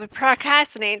time I would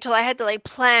procrastinate until I had to like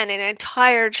plan an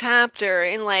entire chapter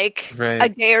in like a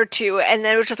day or two, and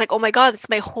then it was just like, oh my god, it's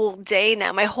my whole day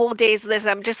now. My whole day is this.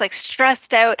 I'm just like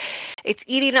stressed out. It's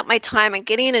eating up my time. I'm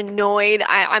getting annoyed.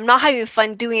 I'm not having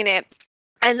fun doing it.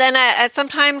 And then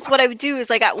sometimes what I would do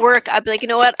is like at work, I'd be like, you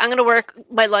know what, I'm going to work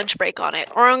my lunch break on it,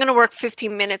 or I'm going to work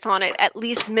 15 minutes on it, at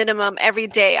least minimum every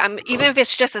day. Even if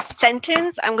it's just a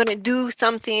sentence, I'm going to do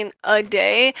something a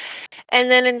day. And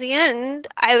then in the end,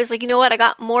 I was like, you know what, I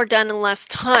got more done in less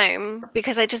time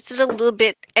because I just did a little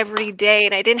bit every day,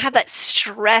 and I didn't have that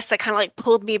stress that kind of like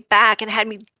pulled me back and had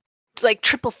me like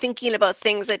triple thinking about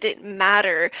things that didn't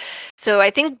matter. So I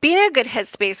think being in a good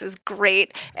headspace is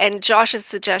great. And Josh's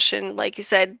suggestion, like you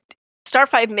said, start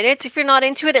 5 minutes. If you're not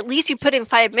into it, at least you put in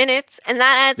 5 minutes, and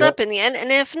that adds up in the end.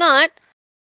 And if not,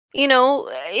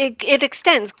 it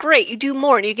extends. Great, you do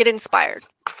more and you get inspired.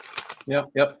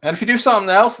 Yep. And if you do something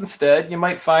else instead, you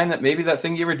might find that maybe that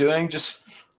thing you were doing just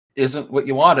isn't what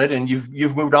you wanted, and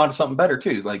you've moved on to something better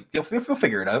too. Like you'll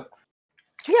figure it out.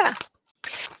 Yeah.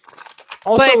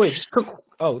 Also, But- wait, just quick.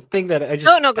 Thing that I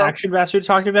just No, go. Action Bastard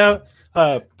talked about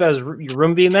your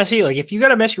room being messy. Like, if you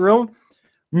got a messy room,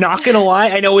 not gonna lie,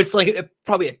 I know it's like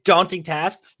probably a daunting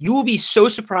task. You will be so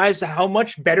surprised at how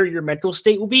much better your mental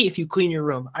state will be if you clean your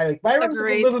room. My room's a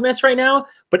little bit of a mess right now,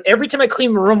 but every time I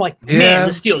clean my room, I'm like, man,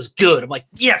 this feels good. I'm like,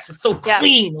 yes, it's so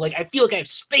clean. Like, I feel like I have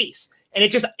space, and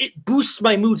it boosts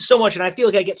my mood so much, and I feel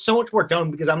like I get so much more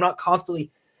done because I'm not constantly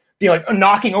like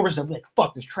knocking over stuff. Like,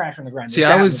 fuck, there's trash on the ground. See,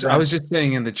 I was just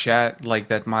saying in the chat like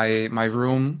that my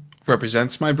room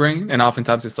represents my brain, and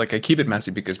oftentimes it's like I keep it messy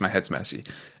because my head's messy,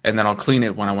 and then I'll clean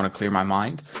it when I want to clear my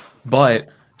mind. But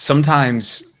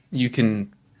sometimes you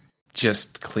can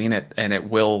just clean it and it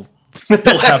will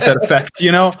still have that effect,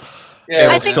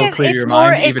 Yeah, I think it's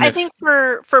more. I think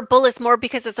for Bull, it's more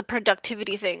because it's a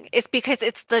productivity thing. It's because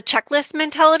it's the checklist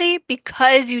mentality.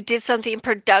 Because you did something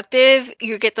productive,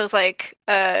 you get those like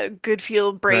good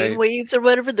feel brain waves or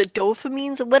whatever, the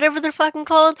dopamines or whatever they're fucking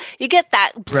called. You get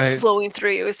that flowing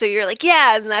through you, so you're like,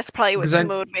 yeah, and that's probably what's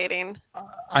motivating.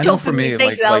 I know for me,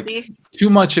 like too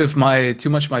much of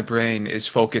my brain is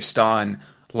focused on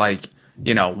like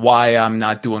why I'm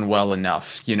not doing well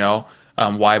enough,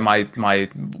 why my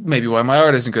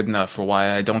art isn't good enough, or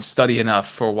why I don't study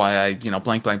enough, or why I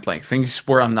blank things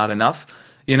where I'm not enough,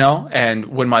 and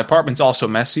when my apartment's also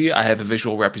messy, I have a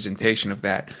visual representation of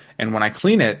that, and when I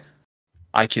clean it,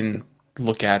 I can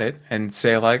look at it and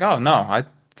say like, oh no, I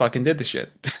fucking did the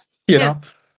shit. know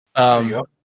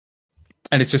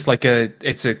and it's just like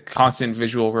it's a constant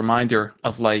visual reminder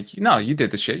of like, no, you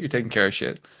did the shit, you're taking care of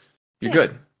shit, you're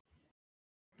good.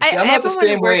 See, I'm not the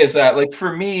same way as that. Like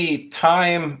for me,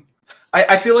 time,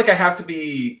 I feel like I have to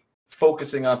be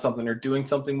focusing on something or doing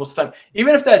something most of the time.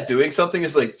 Even if that doing something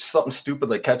is like something stupid,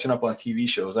 like catching up on TV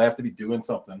shows, I have to be doing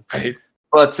something. Right.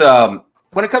 But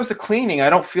when it comes to cleaning, I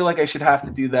don't feel like I should have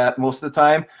to do that most of the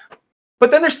time.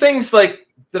 But then there's things like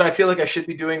that I feel like I should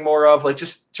be doing more of, like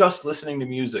just listening to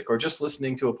music or just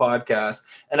listening to a podcast,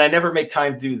 and I never make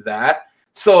time to do that.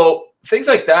 So things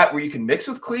like that where you can mix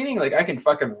with cleaning, like I can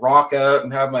fucking rock out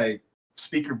and have my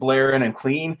speaker blaring and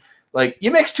clean. Like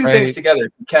you mix two things together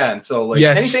if you can. So like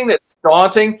anything that's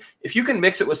daunting, if you can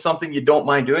mix it with something you don't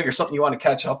mind doing or something you want to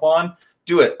catch up on,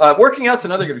 do it. Working out's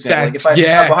another good example. Like if I'm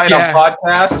behind on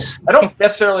podcasts, I don't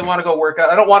necessarily want to go work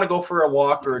out. I don't want to go for a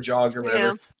walk or a jog or whatever.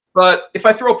 Yeah. But if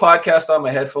I throw a podcast on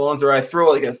my headphones or I throw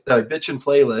like a bitchin'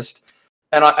 playlist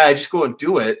and I just go and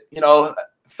do it,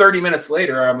 30 minutes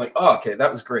later, I'm like, oh, okay, that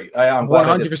was great. I'm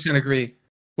 100% agree.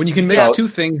 When you can mix two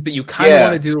things that you kind of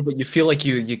want to do, but you feel like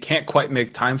you can't quite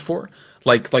make time for,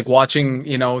 like watching,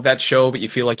 that show, but you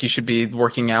feel like you should be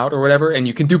working out or whatever, and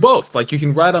you can do both. Like you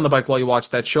can ride on the bike while you watch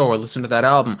that show or listen to that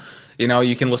album. You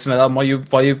can listen to that album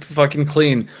while you fucking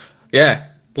clean. Yeah,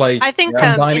 like I think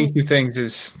combining two things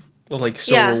is like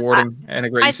so rewarding and a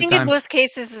great use of time. In those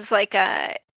cases is like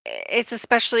it's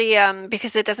especially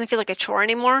because it doesn't feel like a chore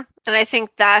anymore, and I think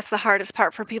that's the hardest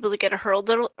part for people to get a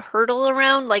hurdle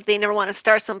around. Like they never want to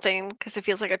start something because it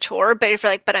feels like a chore, but if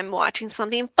you're like, but I'm watching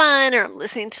something fun or I'm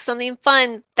listening to something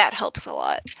fun, that helps a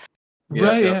lot.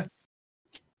 Yeah.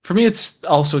 For me, it's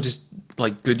also just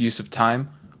like good use of time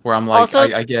where I'm like, also,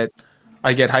 I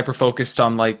get hyper focused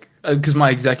on like because my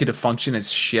executive function is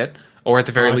shit. Or at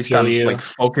the very least, I'm like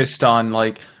focused on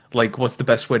like what's the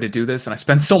best way to do this, and I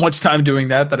spend so much time doing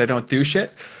that I don't do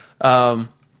shit. When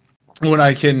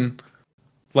I can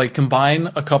like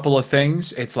combine a couple of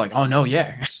things, it's like, oh no,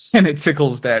 yeah, and it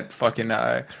tickles that fucking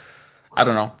I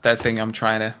don't know, that thing I'm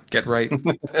trying to get right.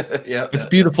 It's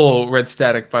beautiful, Red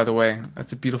Static, by the way.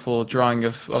 That's a beautiful drawing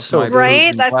of so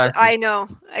right. That's I know.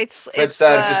 It's Red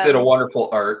Static just did a wonderful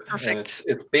art. Perfect.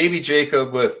 It's baby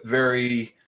Jacob with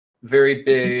very, very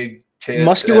big.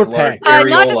 Muscular pack.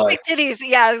 Not just big titties.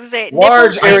 Yeah, I was gonna say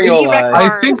large areola.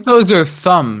 I think those are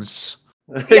thumbs.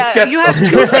 Yeah, you have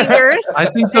 2 fingers. I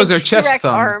think those are chest thumbs.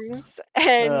 Arms,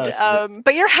 and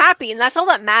but you're happy, and that's all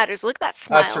that matters. Look at that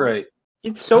smile. That's right.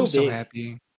 It's so I'm big. So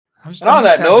happy. And on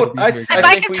that note, if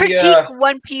I can critique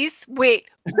one piece,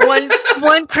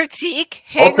 one critique.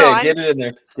 Hang on. Get it in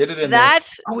there. That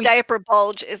diaper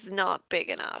bulge is not big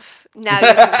enough. Now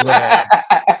you can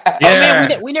Oh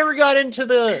man, we never got into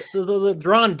the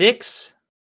drawn dicks.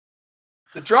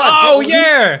 The drawn.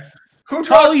 Yeah. Who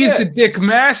Holly is the dick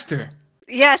master.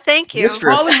 Yeah, thank you.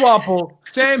 Mistress. Holly Wapple,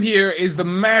 Sam here is the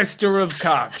master of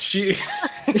cock. She.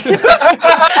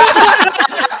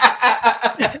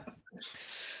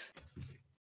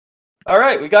 All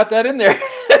right, we got that in there.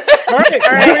 All right.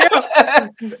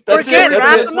 We're good.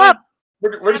 Wrap them up.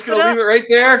 We're just going to leave it right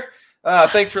there.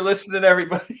 Thanks for listening,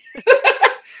 everybody.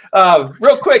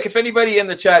 Real quick, if anybody in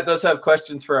the chat does have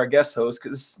questions for our guest host,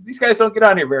 because these guys don't get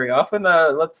on here very often,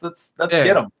 let's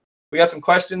get them. We got some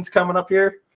questions coming up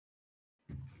here.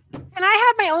 Can I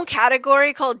have my own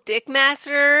category called Dick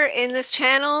Master in this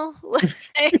channel?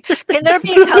 Can there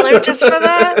be a color just for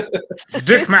that?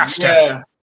 Dick Master. Yeah.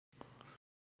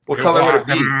 What color would it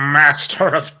be? The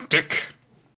master of dick.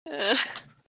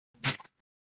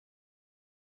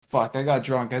 Fuck, I got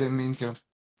drunk. I didn't mean to.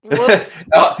 Whoops.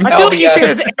 I feel like you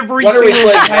say this every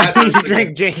single time you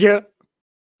drink, Jacob.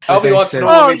 Albie wants to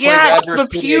know when we play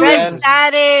Adverse City again.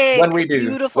 When we do.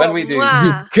 Beautiful. When we do.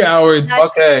 You cowards.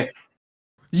 Okay.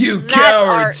 You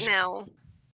cowards. That's art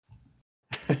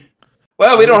now.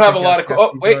 Well, we don't have a lot of...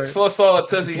 Oh, wait. Slow Solid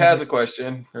says he has a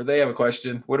question. Or they have a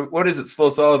question. What is it,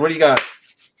 Slow Solid? What do you got?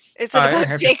 Is it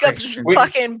about Jacob's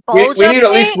fucking bulge? We need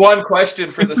at least one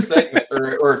question for this segment,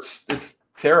 or it's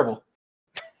terrible.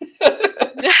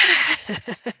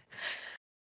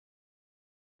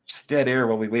 Just dead air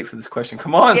while we wait for this question.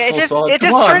 Come on, Slow Solid. It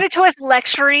just turned into us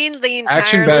lecturing the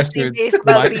entire Bastard days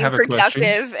about being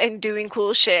productive and doing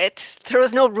cool shit. There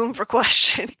was no room for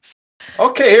questions.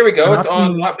 Okay, here we go. It's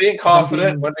on not being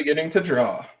confident when beginning to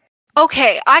draw.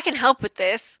 Okay, I can help with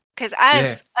this. Because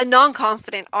as a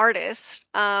non-confident artist,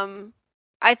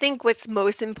 I think what's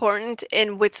most important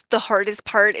and what's the hardest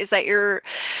part is that you're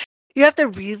You have to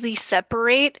really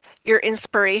separate your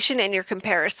inspiration and your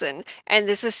comparison. And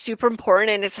this is super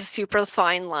important and it's a super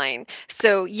fine line.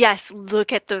 So, yes,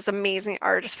 look at those amazing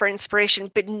artists for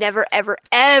inspiration, but never, ever,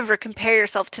 ever compare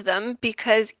yourself to them,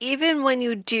 because even when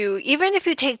you do, even if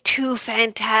you take two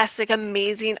fantastic,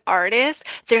 amazing artists,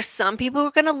 there's some people who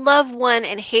are going to love one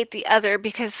and hate the other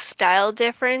because style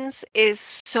difference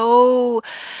is so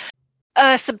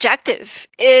subjective.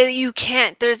 You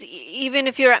can't. There's even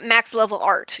if you're at max level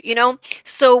art, you know.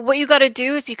 So what you got to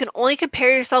do is you can only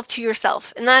compare yourself to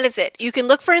yourself, and that is it. You can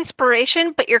look for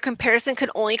inspiration, but your comparison can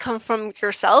only come from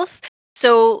yourself.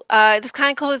 So this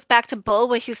kind of goes back to Bull,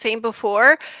 what he was saying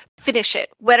before. Finish it,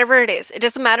 whatever it is. It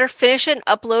doesn't matter. Finish it,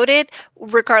 upload it,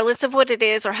 regardless of what it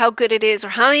is or how good it is or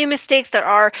how many mistakes there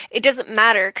are. It doesn't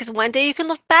matter, because one day you can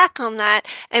look back on that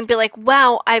and be like,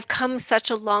 wow, I've come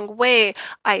such a long way.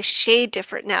 I shade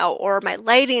different now, or my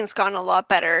lighting's gone a lot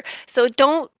better. So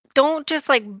don't just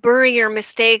like bury your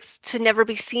mistakes to never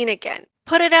be seen again.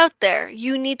 Put it out there.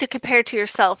 You need to compare to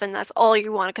yourself, and that's all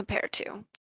you want to compare to.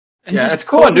 And yeah, just it's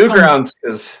cool on focus Newgrounds,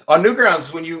 because on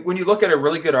Newgrounds, when you look at a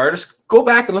really good artist, go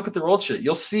back and look at their old shit.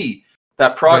 You'll see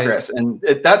that progress, and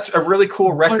that's a really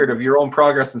cool record of your own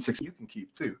progress and success you can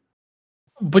keep too.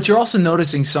 But you're also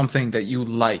noticing something that you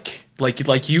like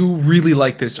you really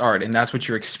like this art, and that's what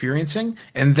you're experiencing,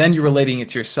 and then you're relating it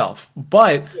to yourself.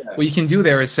 But what you can do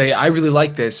there is say, I really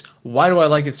like this. Why do I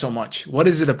like it so much? What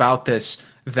is it about this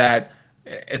that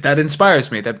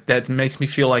inspires me, that makes me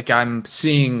feel like I'm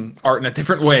seeing art in a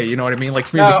different way? You know what I mean? Like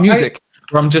for me with music,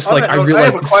 where I'm just like, I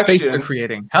realize the space they're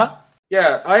creating. Huh?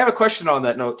 Yeah, I have a question on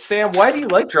that note. Sam, why do you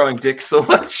like drawing dicks so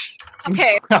much?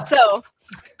 Okay, so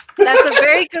that's a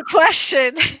very good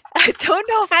question. I don't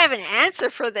know if I have an answer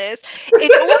for this.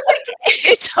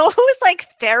 It's almost like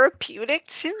therapeutic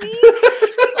to me.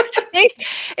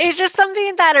 It's just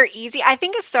something that are easy. I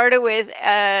think it started with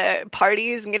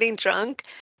parties and getting drunk.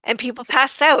 And people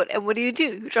passed out, and what do?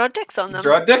 You draw dicks on them.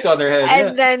 Draw a dick on their head.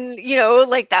 And then,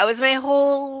 like that was my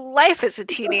whole life as a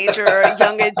teenager or a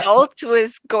young adult,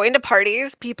 was going to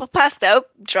parties, people passed out,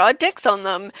 draw dicks on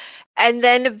them. And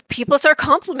then people start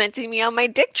complimenting me on my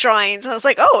dick drawings. I was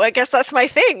like, oh, I guess that's my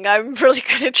thing. I'm really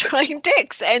good at drawing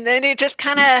dicks. And then it just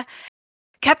kind of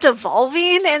kept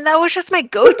evolving, and that was just my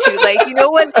go-to. Like,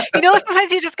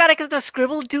 sometimes you just gotta get those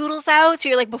scribble doodles out, so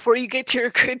you're like, before you get to your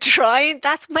good drawing,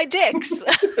 that's my dicks.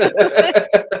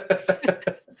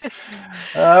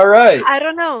 All right, I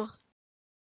don't know.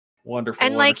 Wonderful.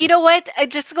 And like, you know what?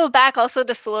 Just to go back also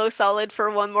to Slow Solid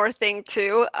for one more thing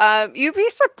too. You'd be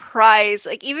surprised.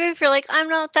 Like, even if you're like, I'm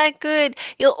not that good,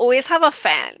 you'll always have a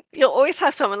fan. You'll always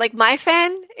have someone. Like, my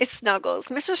fan is Snuggles.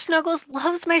 Mr. Snuggles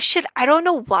loves my shit. I don't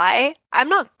know why. I'm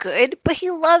not good, but he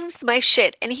loves my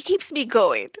shit and he keeps me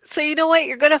going. So you know what?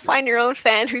 You're gonna find your own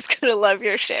fan who's gonna love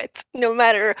your shit, no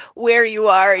matter where you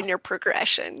are in your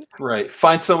progression. Right.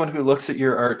 Find someone who looks at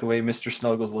your art the way Mr.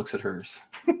 Snuggles looks at hers.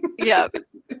 Yep.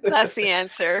 That's the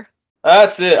answer.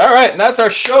 That's it. All right, and that's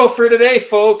our show for today,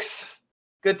 folks.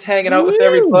 Good hanging out with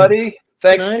everybody.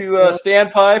 Thanks to Stan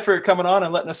Pie for coming on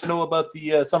and letting us know about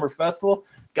the summer festival.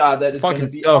 God, that is going to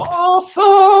be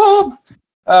awesome.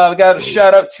 We got a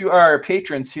shout out to our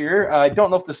patrons here. I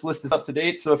don't know if this list is up to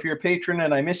date, so if you're a patron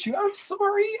and I miss you, I'm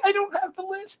sorry. I don't have the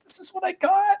list. This is what I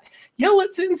got. Yell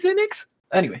at Sin Cynics.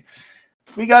 Anyway,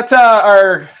 we got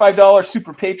our $5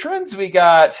 super patrons. We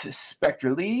got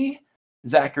Spectre Lee,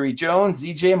 Zachary Jones,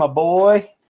 ZJ, my boy.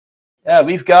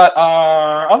 We've got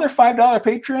our other $5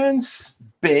 patrons,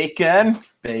 Bacon,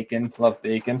 love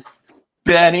Bacon.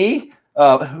 Benny,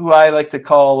 who I like to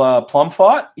call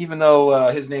Plumfot, even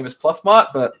though his name is Pluffmont,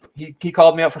 but he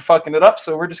called me out for fucking it up,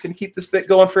 so we're just going to keep this bit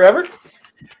going forever.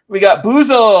 We got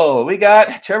Boozle, we got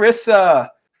Charissa,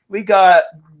 we got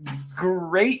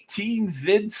Great Teen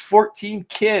Vids 14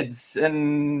 Kids,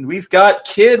 and we've got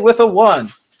Kid with a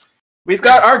 1. We've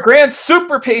got our grand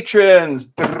super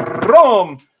patrons,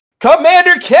 Commander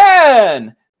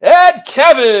Ken, and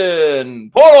Kevin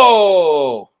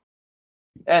Polo.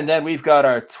 And then we've got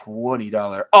our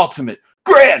 $20 ultimate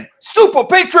grand super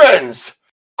patrons,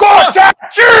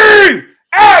 Contact G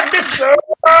and Mr.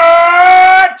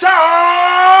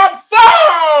 Tom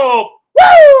Thumb.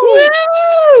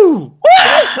 Woo!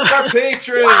 Our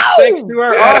patrons, thanks to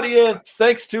our audience,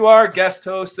 thanks to our guest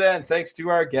hosts, and thanks to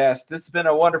our guests. This has been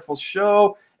a wonderful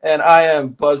show, and I am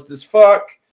buzzed as fuck.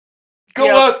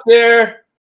 Go out there,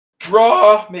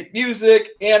 draw, make music,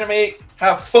 animate,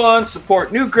 have fun,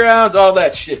 support Newgrounds, all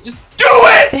that shit. Just do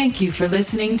it! Thank you for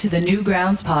listening to the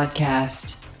Newgrounds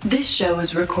podcast. This show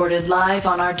is recorded live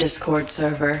on our Discord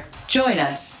server. Join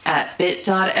us at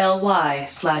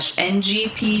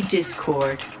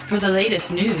bit.ly/ngpdiscord For the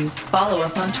latest news, follow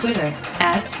us on Twitter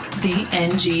 @TheNGPodcast.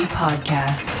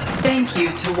 Thank you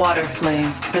to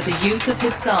Waterflame for the use of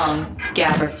his song,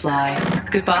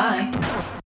 Gabberfly. Goodbye.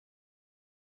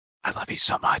 I love you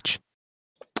so much.